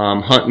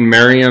 hunting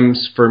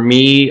Merriam's, for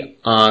me,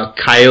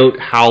 coyote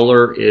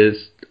howler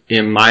is,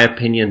 in my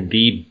opinion,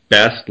 the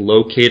best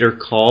locator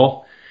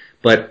call.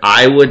 But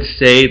I would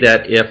say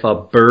that if a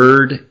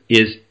bird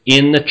is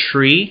in the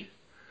tree,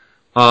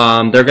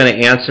 they're going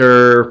to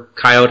answer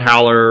coyote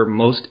howler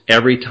most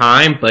every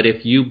time. But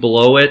if you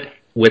blow it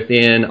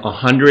within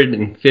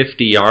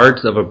 150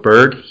 yards of a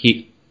bird,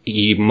 he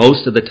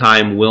most of the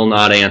time will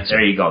not answer.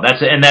 There you go.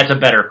 That's a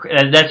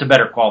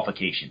better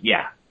qualification.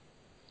 Yeah.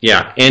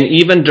 Yeah, and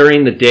even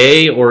during the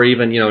day or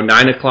even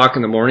 9 o'clock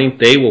in the morning,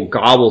 they will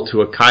gobble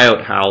to a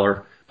coyote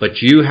howler.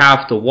 But you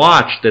have to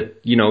watch that.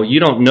 You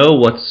don't know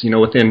what's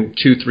within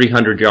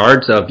 200-300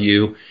 yards of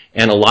you,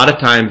 and a lot of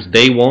times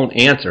they won't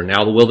answer.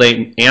 Now, will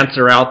they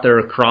answer out there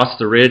across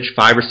the ridge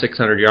 500 or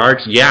 600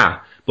 yards? Yeah,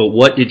 but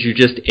what did you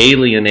just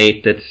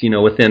alienate that's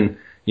within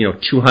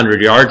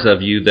 200 yards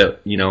of you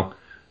that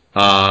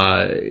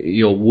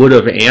would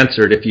have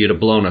answered if you'd have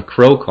blown a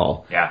crow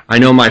call? Yeah. I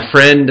know my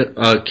friend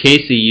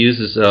Casey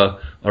uses a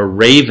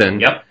raven.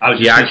 Yep, I was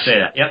just going to say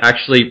that. Yep.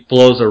 Actually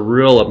blows a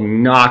real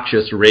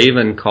obnoxious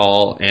raven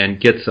call and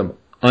gets some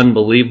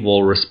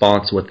unbelievable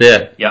response with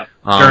it. Yep.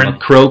 A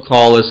crow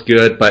call is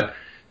good, but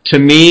to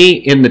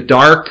me, in the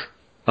dark,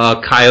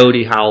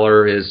 coyote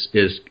howler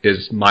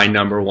is my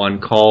number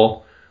one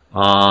call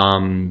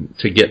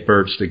to get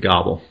birds to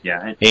gobble.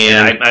 Yeah,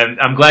 and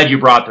I'm glad you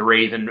brought the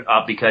raven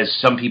up, because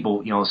some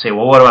people say,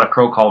 well, what about a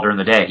crow call during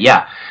the day?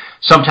 Yeah.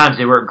 Sometimes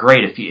they work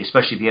great,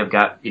 especially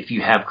if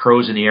you have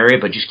crows in the area.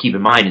 But just keep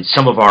in mind, in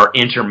some of our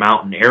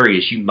intermountain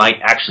areas, you might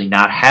actually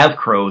not have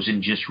crows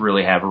and just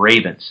really have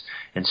ravens.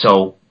 And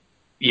so,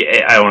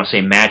 I don't want to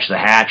say match the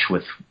hatch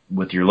with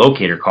your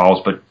locator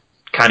calls, but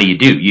kind of you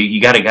do.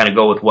 You got to kind of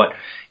go with what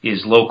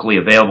is locally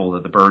available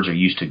that the birds are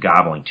used to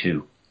gobbling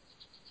to.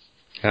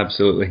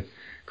 Absolutely.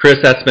 Chris,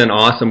 that's been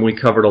awesome. We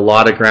covered a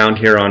lot of ground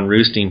here on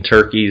roosting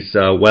turkeys,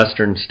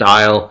 Western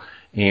style.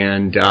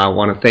 And I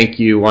want to thank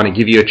you. Want to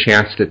give you a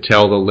chance to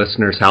tell the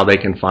listeners how they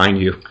can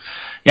find you.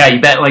 Yeah, you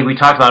bet. Like we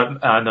talked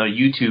about on the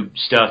YouTube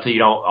stuff,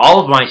 all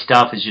of my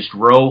stuff is just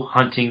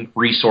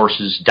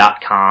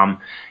rowhuntingresources.com.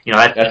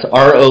 That's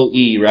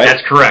ROE, right?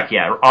 That's correct.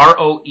 Yeah,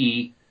 ROE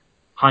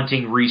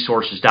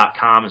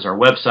huntingresources.com is our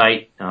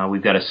website.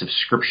 We've got a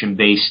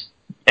subscription-based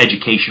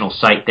educational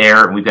site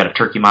there, and we've got a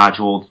turkey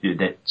module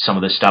that some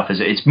of this stuff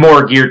it's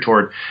more geared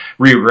toward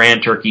Rio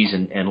Grande turkeys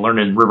and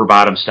learning river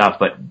bottom stuff,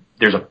 but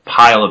there's a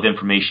pile of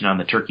information on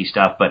the turkey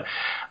stuff. But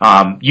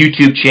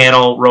YouTube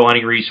channel, Row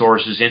Hunting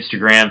Resources,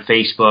 Instagram,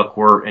 Facebook,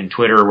 and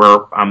Twitter,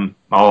 I'm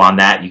all on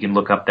that. You can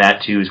look up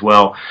that too as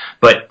well.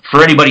 But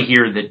for anybody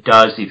here that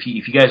does, if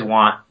you guys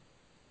want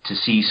to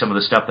see some of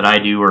the stuff that I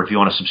do, or if you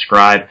want to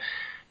subscribe,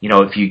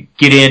 if you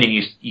get in and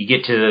you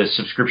get to the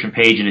subscription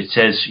page and it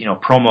says,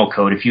 promo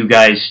code, if you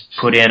guys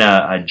put in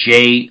a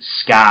J.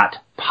 Scott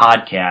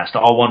podcast,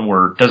 all one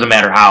word, doesn't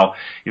matter how,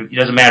 it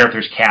doesn't matter if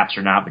there's caps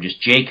or not, but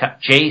just J.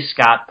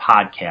 Scott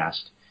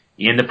podcast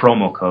in the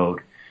promo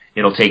code,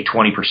 it'll take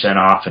 20%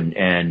 off,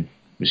 and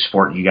we're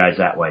supporting you guys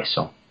that way.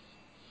 So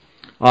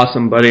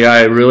awesome, buddy.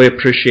 I really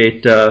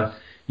appreciate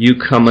you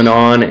coming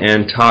on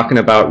and talking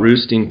about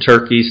roosting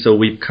turkeys. So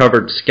we've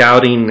covered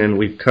scouting, and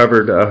we've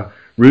covered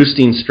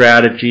roosting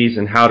strategies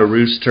and how to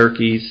roost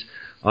turkeys,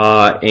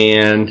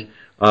 and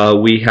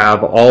we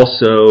have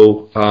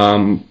also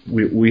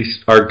we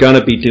are going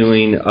to be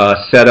doing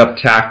setup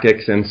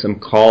tactics and some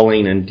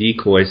calling and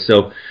decoys.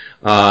 So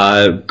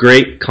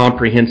great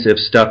comprehensive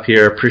stuff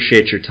here.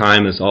 Appreciate your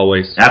time as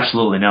always.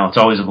 Absolutely. No, it's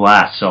always a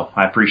blast. So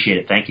I appreciate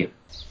it. Thank you.